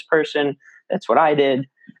from this person. That's what I did.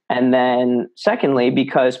 And then secondly,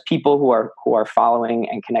 because people who are following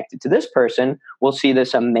and connected to this person will see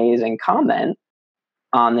this amazing comment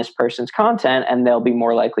on this person's content, and they'll be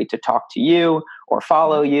more likely to talk to you or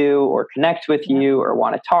follow you or connect with you or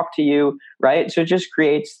want to talk to you, right? So it just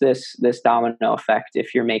creates this domino effect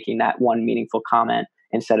if you're making that one meaningful comment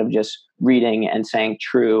instead of just reading and saying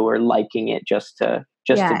true or liking it just to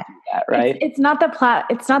do that, right? It's not the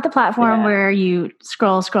platform where you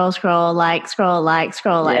scroll, like. This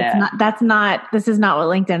is not what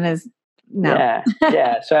LinkedIn is. No.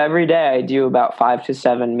 So every day I do about 5 to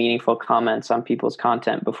 7 meaningful comments on people's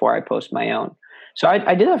content before I post my own. So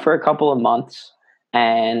I did that for a couple of months.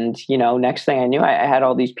 And, next thing I knew, I had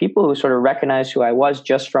all these people who sort of recognized who I was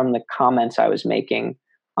just from the comments I was making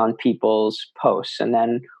on people's posts. And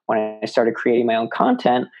then when I started creating my own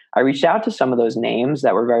content, I reached out to some of those names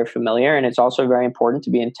that were very familiar. And it's also very important to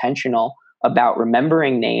be intentional about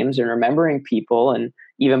remembering names and remembering people and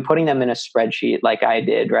even putting them in a spreadsheet like I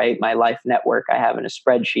did, right? My life network I have in a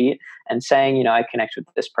spreadsheet and saying, I connect with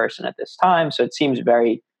this person at this time. So it seems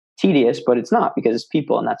very tedious, but it's not, because it's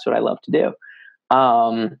people and that's what I love to do.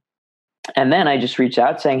 And then I just reached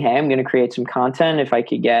out saying, hey, I'm going to create some content. If I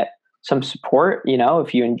could get some support,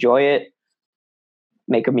 if you enjoy it,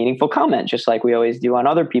 make a meaningful comment, just like we always do on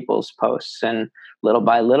other people's posts. And little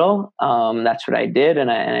by little, that's what I did.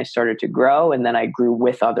 And I started to grow, and then I grew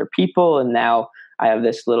with other people. And now I have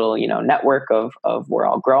this little, network of we're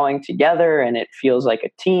all growing together, and it feels like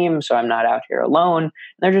a team. So I'm not out here alone. And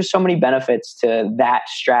there's just so many benefits to that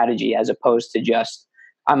strategy, as opposed to just,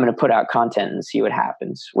 I'm going to put out content and see what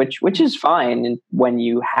happens, which is fine when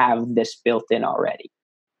you have this built in already,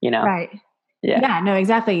 Right. Yeah, no,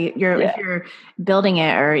 exactly. If you're building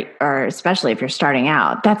it, or especially if you're starting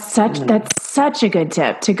out, that's such a good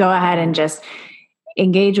tip to go ahead and just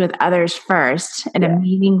engage with others first in a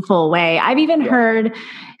meaningful way. I've even heard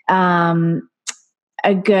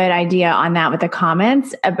a good idea on that with the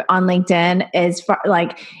comments on LinkedIn is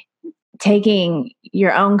like taking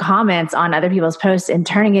your own comments on other people's posts and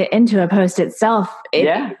turning it into a post itself.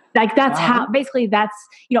 Like that's how, basically that's,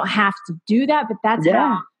 you don't have to do that, but that's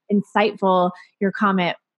how insightful your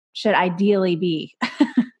comment should ideally be.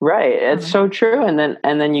 Right. It's so true. And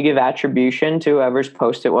then you give attribution to whoever's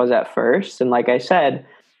post it was at first. And like I said,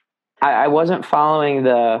 I wasn't following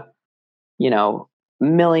the, the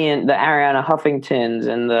Ariana Huffingtons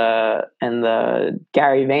and the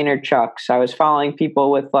Gary Vaynerchuks. I was following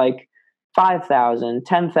people with like 5,000,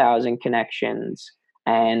 10,000 connections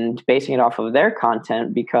and basing it off of their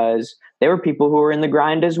content, because they were people who were in the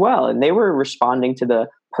grind as well. And they were responding to the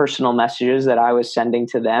personal messages that I was sending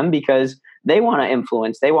to them, because they want to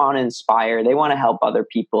influence, they want to inspire, they want to help other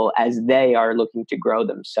people as they are looking to grow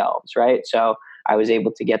themselves, right? So I was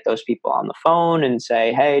able to get those people on the phone and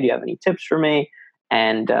say, hey, do you have any tips for me?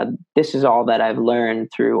 And this is all that I've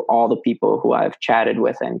learned through all the people who I've chatted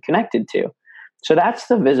with and connected to. So that's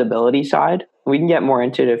the visibility side. We can get more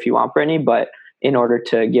into it if you want, Brittany, but in order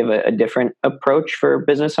to give a different approach for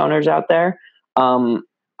business owners out there,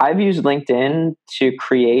 I've used LinkedIn to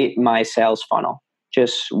create my sales funnel.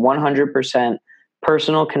 Just 100%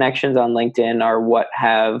 personal connections on LinkedIn are what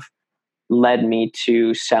have led me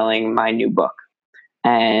to selling my new book.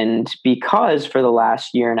 And because for the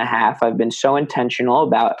last year and a half, I've been so intentional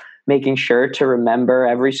about making sure to remember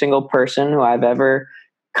every single person who I've ever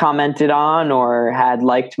commented on or had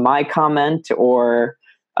liked my comment or,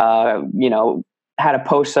 had a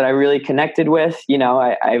post that I really connected with,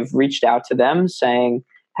 I've reached out to them saying,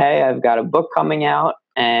 hey, I've got a book coming out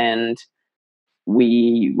and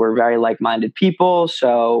we were very like-minded people.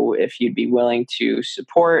 So if you'd be willing to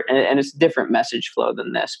support, and it's a different message flow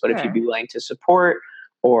than this, but if you'd be willing to support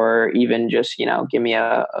or even just, give me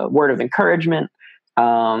a word of encouragement,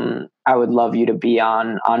 I would love you to be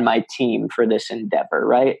on my team for this endeavor.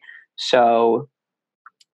 Right. So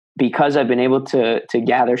because I've been able to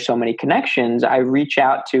gather so many connections, I reach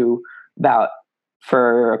out to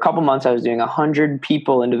for a couple months, I was doing 100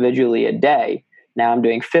 people individually a day. Now I'm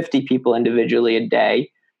doing 50 people individually a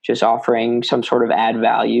day, just offering some sort of add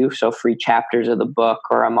value. So free chapters of the book,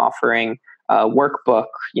 or I'm offering a workbook,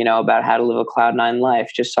 about how to live a Cloud9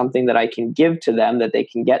 life, just something that I can give to them that they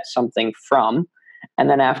can get something from. And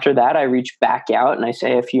then after that, I reach back out and I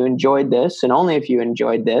say, if you enjoyed this, and only if you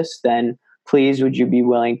enjoyed this, then please, would you be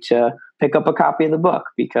willing to pick up a copy of the book?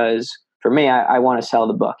 Because for me, I want to sell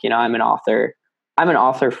the book. I'm an author. I'm an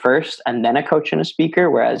author first and then a coach and a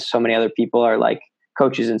speaker, whereas so many other people are like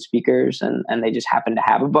coaches and speakers and they just happen to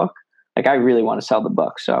have a book. Like I really want to sell the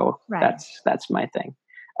book. So that's my thing.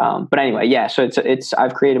 But anyway, yeah. So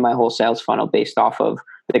I've created my whole sales funnel based off of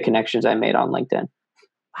the connections I made on LinkedIn.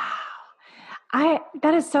 Wow.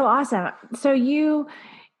 That is so awesome. So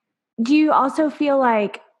do you also feel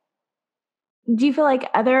like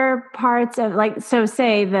other parts of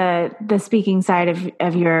say the speaking side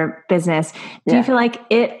of your business, do you feel like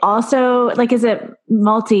it also is it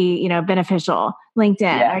multi, beneficial LinkedIn?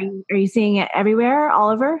 Yeah. Are you seeing it everywhere, all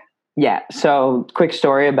over? Yeah. So quick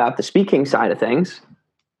story about the speaking side of things.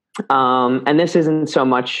 And this isn't so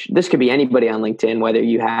much, this could be anybody on LinkedIn, whether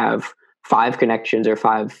you have 5 connections or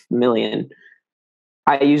 5 million.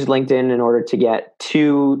 I used LinkedIn in order to get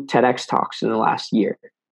 2 TEDx talks in the last year.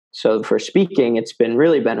 So for speaking, it's been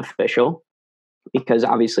really beneficial because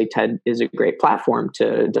obviously TED is a great platform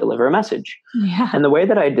to deliver a message. Yeah. And the way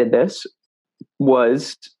that I did this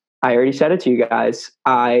was, I already said it to you guys,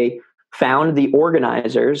 I found the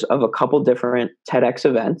organizers of a couple different TEDx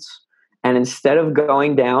events. And instead of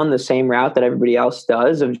going down the same route that everybody else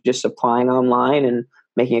does of just applying online and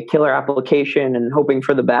making a killer application and hoping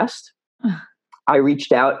for the best, I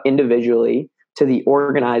reached out individually to the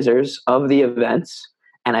organizers of the events,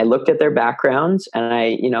 and I looked at their backgrounds,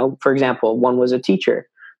 and for example, one was a teacher.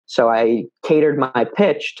 So I catered my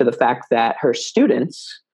pitch to the fact that her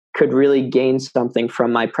students could really gain something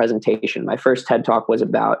from my presentation. My first TED Talk was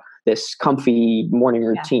about this comfy morning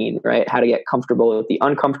routine, right? How to get comfortable with the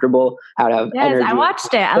uncomfortable, how to have energy. I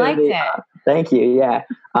watched it. I liked it. Thank you. Yeah.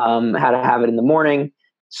 How to have it in the morning.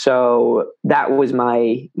 So that was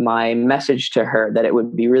my message to her, that it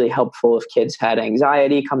would be really helpful if kids had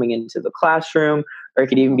anxiety coming into the classroom, or it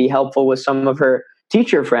could even be helpful with some of her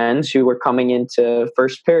teacher friends who were coming into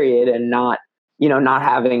first period and not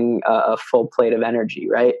having a full plate of energy,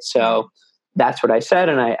 right? So that's what I said,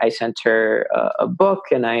 and I sent her a book,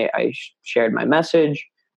 and I shared my message,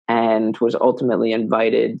 and was ultimately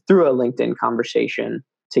invited through a LinkedIn conversation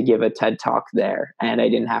to give a TED Talk there, and I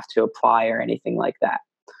didn't have to apply or anything like that.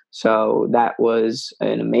 So that was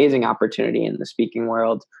an amazing opportunity in the speaking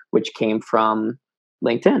world, which came from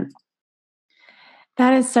LinkedIn.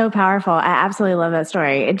 That is so powerful. I absolutely love that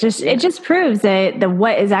story. It just proves that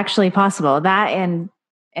what is actually possible, that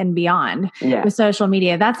and beyond with social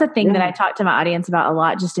media. That's the thing that I talk to my audience about a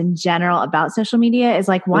lot, just in general about social media, is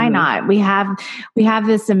like, why not? We have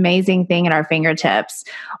this amazing thing at our fingertips.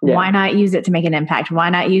 Yeah. Why not use it to make an impact? Why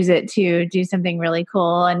not use it to do something really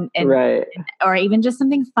cool and or even just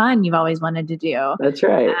something fun you've always wanted to do? That's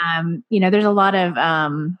right. There's a lot of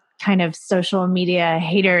kind of social media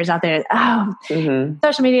haters out there.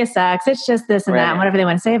 Social media sucks. It's just this and that, and whatever they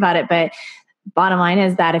want to say about it. But bottom line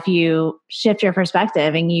is that if you shift your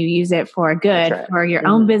perspective and you use it for good, for your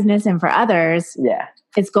own business and for others,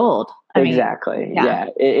 it's gold. Exactly.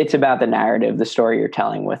 It's about the narrative, the story you're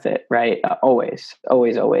telling with it, right? Always.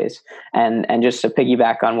 And just to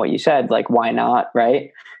piggyback on what you said, like, why not,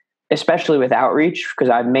 right? Especially with outreach, because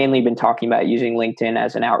I've mainly been talking about using LinkedIn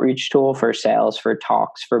as an outreach tool for sales, for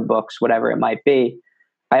talks, for books, whatever it might be.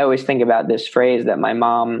 I always think about this phrase that my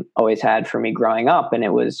mom always had for me growing up, and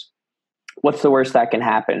it was, what's the worst that can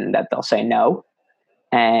happen? That they'll say no.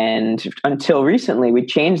 And until recently, we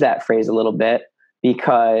changed that phrase a little bit,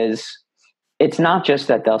 because it's not just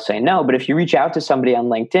that they'll say no, but if you reach out to somebody on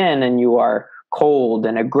LinkedIn and you are cold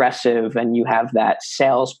and aggressive and you have that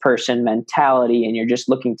salesperson mentality and you're just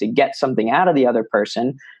looking to get something out of the other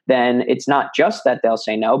person, then it's not just that they'll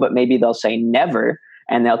say no, but maybe they'll say never,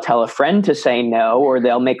 and they'll tell a friend to say no, or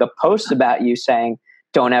they'll make a post about you saying,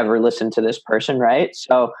 don't ever listen to this person, right?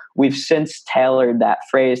 So we've since tailored that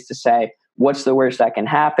phrase to say, what's the worst that can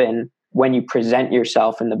happen? When you present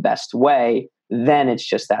yourself in the best way, then it's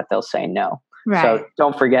just that they'll say no. Right. So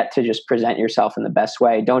don't forget to just present yourself in the best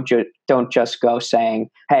way. Don't just go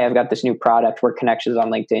saying, hey, I've got this new product, we're connections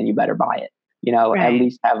on LinkedIn, you better buy it. At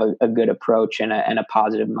least have a good approach and a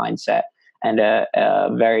positive mindset and a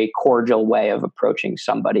very cordial way of approaching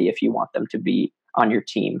somebody if you want them to be on your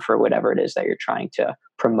team for whatever it is that you're trying to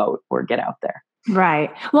promote or get out there. Right.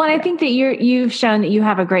 Well, and I think that you've shown that you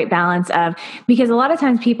have a great balance of, because a lot of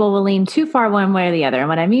times people will lean too far one way or the other. And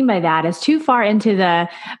what I mean by that is too far into the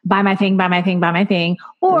buy my thing,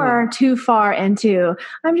 or too far into,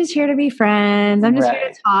 I'm just here to be friends. I'm just here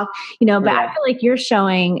to talk, but I feel like you're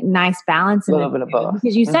showing nice balance in a little bit of both.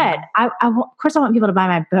 Because you said, of course I want people to buy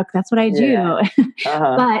my book. That's what I do.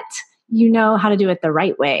 But you know how to do it the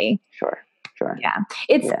right way. Sure. Yeah.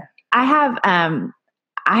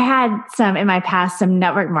 I had some in my past, some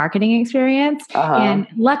network marketing experience, and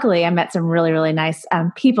luckily I met some really, really nice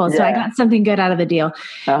people. So I got something good out of the deal.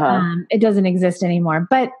 It doesn't exist anymore,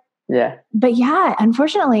 but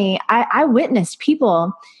unfortunately I witnessed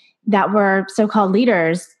people that were so-called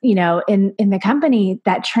leaders, in the company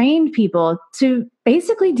that trained people to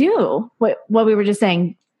basically do what we were just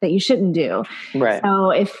saying that you shouldn't do. Right. So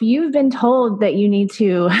if you've been told that you need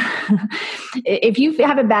to, if you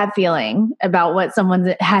have a bad feeling about what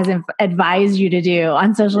someone has advised you to do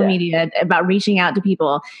on social media about reaching out to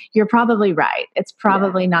people, you're probably right. It's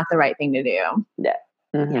probably not the right thing to do. Yeah.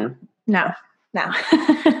 Mm-hmm. No.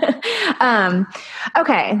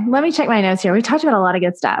 Okay. Let me check my notes here. We talked about a lot of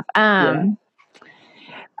good stuff. I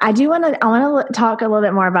want to talk a little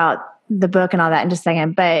bit more about the book and all that in just a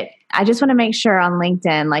second, but I just want to make sure on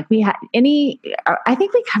LinkedIn, like I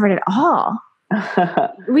think we covered it all.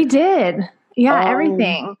 We did. Yeah.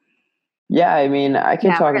 Everything. Yeah. I mean, I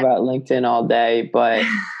can talk about LinkedIn all day, but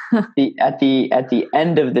at the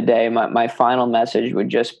end of the day, my final message would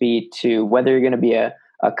just be to, whether you're going to be a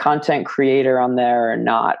content creator on there or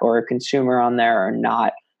not, or a consumer on there or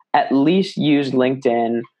not, at least use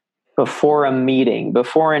LinkedIn before a meeting,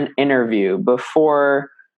 before an interview, before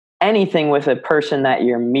anything with a person that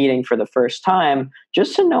you're meeting for the first time,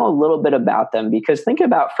 just to know a little bit about them. Because think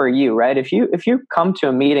about for you, right? If you come to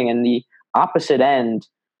a meeting and the opposite end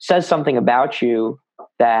says something about you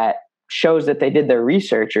that shows that they did their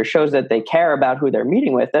research or shows that they care about who they're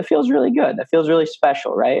meeting with, that feels really good. That feels really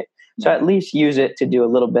special, right? Yeah. So at least use it to do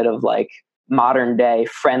a little bit of like modern day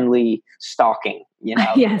friendly stalking,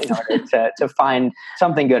 Yes. in order to find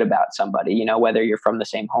something good about somebody, whether you're from the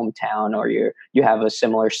same hometown or you have a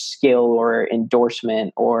similar skill or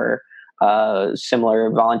endorsement or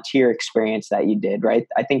similar volunteer experience that you did, right?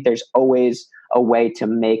 I think there's always a way to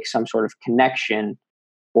make some sort of connection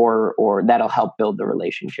or that'll help build the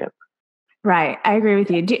relationship. Right. I agree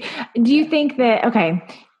with you. Do you think that,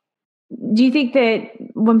 do you think that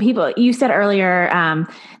when people, you said earlier,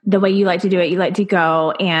 the way you like to do it, you like to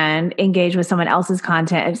go and engage with someone else's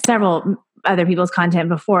content, several other people's content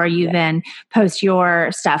before you then post your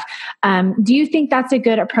stuff. Do you think that's a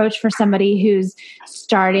good approach for somebody who's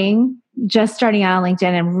just starting out on LinkedIn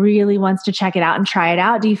and really wants to check it out and try it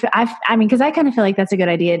out? Do you feel, because I kind of feel like that's a good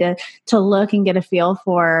idea to look and get a feel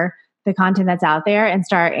for the content that's out there and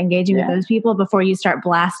start engaging with those people before you start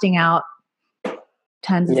blasting out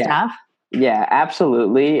tons of stuff. Yeah,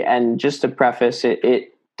 absolutely. And just to preface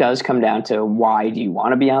it does come down to, why do you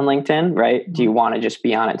want to be on LinkedIn, right? Mm-hmm. Do you want to just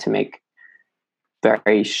be on it to make a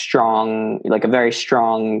very strong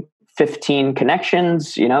 15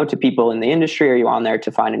 connections, to people in the industry? Are you on there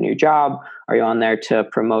to find a new job? Are you on there to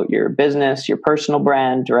promote your business, your personal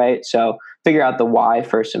brand, right? So figure out the why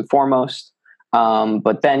first and foremost.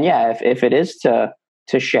 But then, if it is to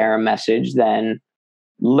share a message, then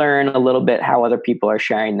learn a little bit how other people are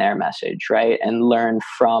sharing their message, right? And learn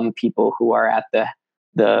from people who are at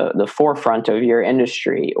the forefront of your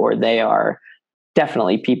industry, or they are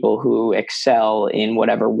definitely people who excel in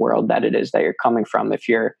whatever world that it is that you're coming from. If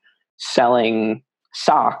you're selling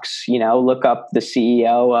socks, look up the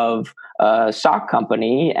CEO of a sock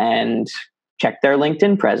company and check their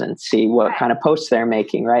LinkedIn presence, see what kind of posts they're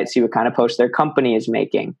making, right? See what kind of posts their company is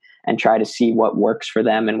making, and try to see what works for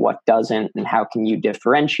them and what doesn't, and how can you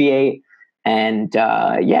differentiate. And so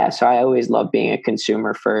I always love being a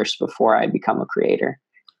consumer first before I become a creator.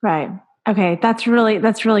 Right. Okay. That's really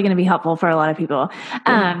going to be helpful for a lot of people.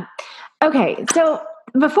 Okay. So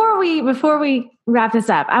before we wrap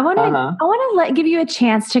this up, I want to give you a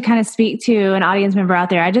chance to kind of speak to an audience member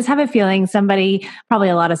out there. I just have a feeling probably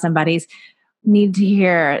a lot of somebody's need to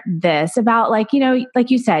hear this about, like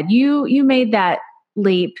you said, you made that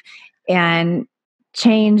leap and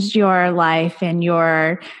changed your life and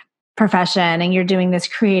your profession, and you're doing this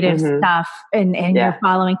creative stuff and you're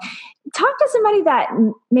following. Talk to somebody that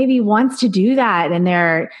maybe wants to do that and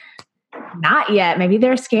they're not yet. Maybe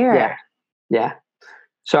they're scared. Yeah.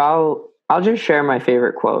 So I'll just share my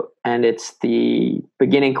favorite quote, and it's the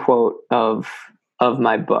beginning quote of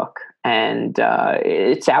my book. And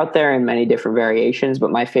it's out there in many different variations, but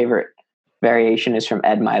my favorite variation is from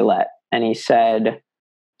Ed Milet. And he said,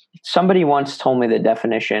 somebody once told me the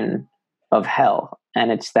definition of hell,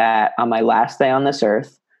 and it's that on my last day on this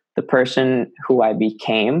earth, the person who I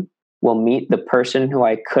became will meet the person who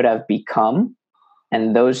I could have become,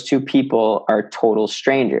 and those two people are total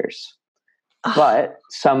strangers. But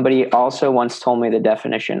somebody also once told me the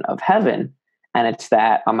definition of heaven, and it's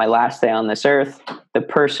that on my last day on this earth, the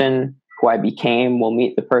person who I became will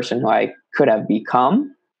meet the person who I could have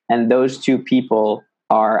become, and those two people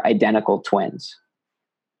are identical twins.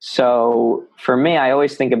 So for me, I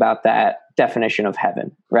always think about that definition of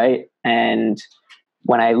heaven, right? And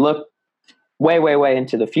when I look way, way, way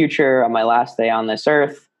into the future on my last day on this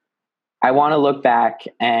earth, I want to look back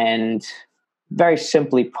and, very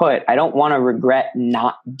simply put, I don't want to regret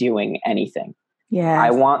not doing anything. Yeah. I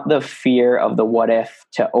want the fear of the what if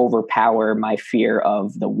to overpower my fear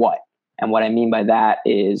of the what. And what I mean by that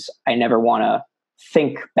is I never want to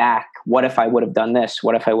think back, what if I would have done this?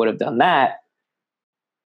 What if I would have done that?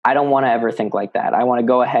 I don't want to ever think like that. I want to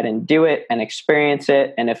go ahead and do it and experience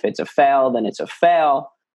it. And if it's a fail, then it's a fail.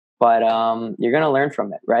 But you're going to learn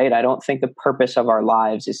from it, right? I don't think the purpose of our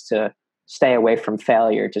lives is to stay away from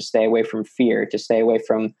failure, to stay away from fear, to stay away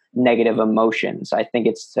from negative emotions. I think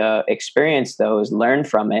it's to experience those, learn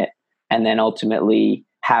from it, and then ultimately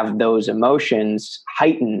have those emotions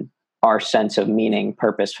heighten our sense of meaning,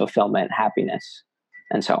 purpose, fulfillment, happiness,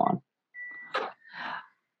 and so on.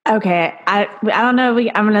 Okay, I don't know.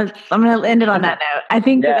 I'm gonna end it on that note. I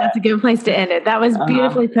think that's a good place to end it. That was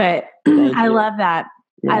beautifully put. I love that.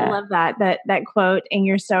 Yeah. I love that quote, and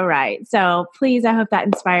you're so right. So please, I hope that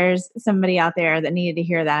inspires somebody out there that needed to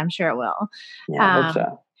hear that. I'm sure it will. Yeah, I hope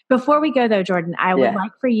so. Before we go though, Jordan, I would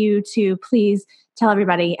like for you to please tell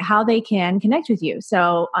everybody how they can connect with you.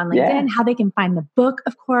 So on LinkedIn, how they can find the book,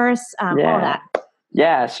 of course, all that.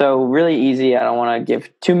 Yeah, so really easy. I don't want to give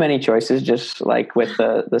too many choices, just like with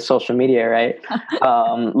the social media, right?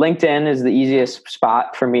 LinkedIn is the easiest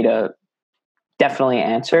spot for me to definitely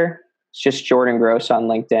answer. It's just Jordan Gross on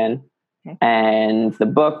LinkedIn. Okay. And the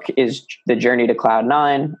book is The Journey to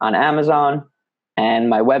Cloud9 on Amazon. And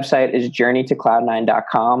my website is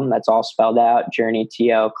journeytocloud9.com. That's all spelled out,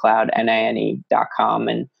 journeytocloud9.com.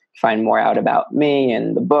 And find more out about me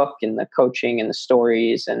and the book and the coaching and the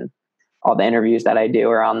stories and all the interviews that I do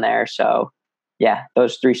are on there. So yeah,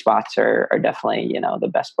 those 3 spots are definitely, the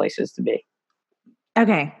best places to be.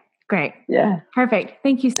 Okay, great. Yeah. Perfect.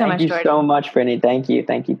 Thank you so much, Jordan. Thank you so much, Brittany. Thank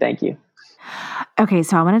you. Okay,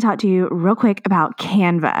 so I want to talk to you real quick about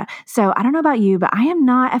Canva. So I don't know about you, but I am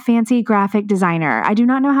not a fancy graphic designer. I do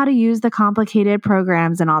not know how to use the complicated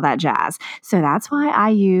programs and all that jazz. So that's why I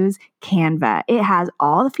use Canva. It has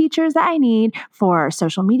all the features that I need for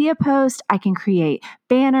social media posts. I can create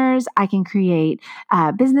banners. I can create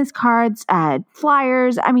business cards,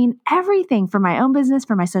 flyers. I mean, everything for my own business,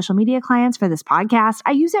 for my social media clients, for this podcast.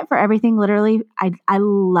 I use it for everything, literally. I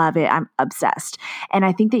love it. I'm obsessed. And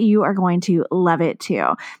I think that you are going to love it too.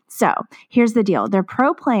 So here's the deal. Their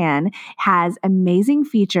Pro plan has amazing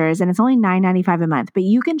features and it's only $9.95 a month, but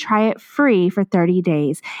you can try it free for 30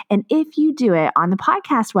 days. And if you do it on the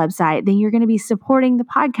podcast website, then you're going to be supporting the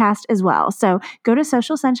podcast as well. So go to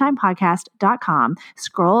socialsunshinepodcast.com,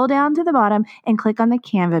 scroll down to the bottom and click on the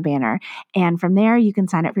Canva banner. And from there, you can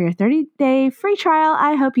sign up for your 30-day free trial.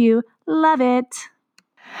 I hope you love it.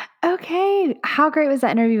 Okay. How great was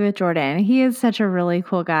that interview with Jordan? He is such a really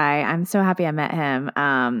cool guy. I'm so happy I met him.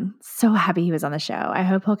 So happy he was on the show. I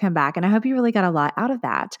hope he'll come back and I hope you really got a lot out of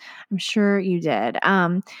that. I'm sure you did.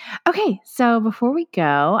 Okay. So before we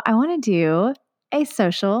go, I want to do a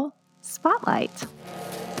social spotlight.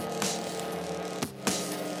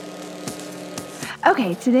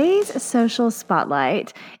 Okay, today's social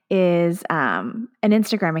spotlight is an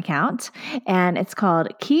Instagram account, and it's called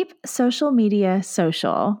Keep Social Media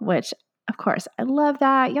Social, which, of course, I love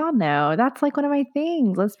that. Y'all know that's like one of my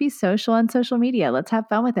things. Let's be social on social media. Let's have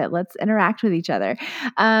fun with it. Let's interact with each other.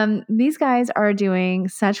 These guys are doing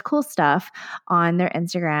such cool stuff on their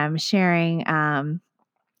Instagram, sharing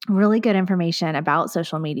really good information about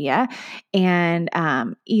social media, and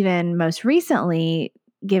even most recently,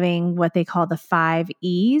 giving what they call the 5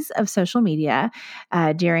 E's of social media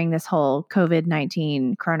during this whole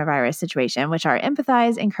COVID-19 coronavirus situation, which are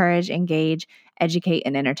empathize, encourage, engage, educate,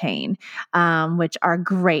 and entertain, which are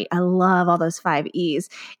great. I love all those 5 E's.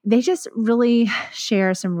 They just really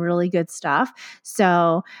share some really good stuff.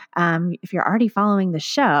 So if you're already following the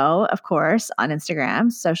show, of course, on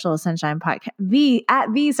Instagram, Social Sunshine Podcast,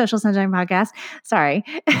 at the Social Sunshine Podcast, sorry,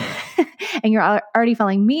 and you're already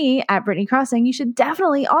following me at Brittany Crossing, you should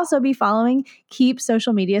definitely also be following Keep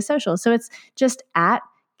Social Media Social. So it's just at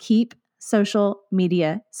Keep Social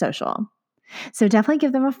Media Social. So definitely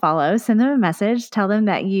give them a follow, send them a message, tell them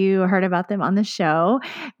that you heard about them on the show,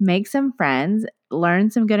 make some friends, learn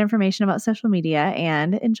some good information about social media,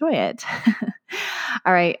 and enjoy it.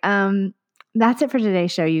 All right. That's it for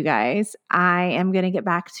today's show, you guys. I am going to get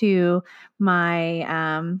back to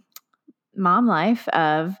my mom life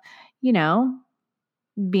of,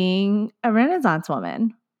 being a Renaissance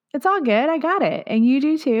woman. It's all good. I got it. And you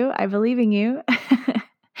do too. I believe in you.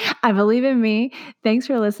 I believe in me. Thanks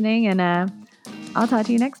for listening, and I'll talk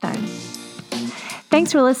to you next time.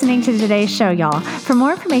 Thanks for listening to today's show, y'all. For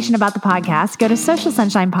more information about the podcast, go to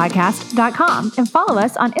socialsunshinepodcast.com and follow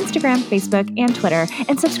us on Instagram, Facebook, and Twitter,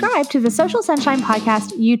 and subscribe to the Social Sunshine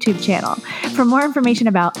Podcast YouTube channel. For more information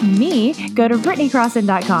about me, go to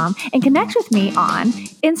BrittanyCrossan.com and connect with me on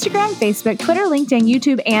Instagram, Facebook, Twitter, LinkedIn,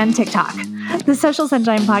 YouTube, and TikTok. The Social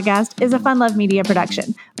Sunshine Podcast is a Fun Love Media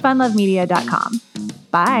production. funlovemedia.com.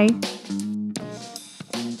 Bye.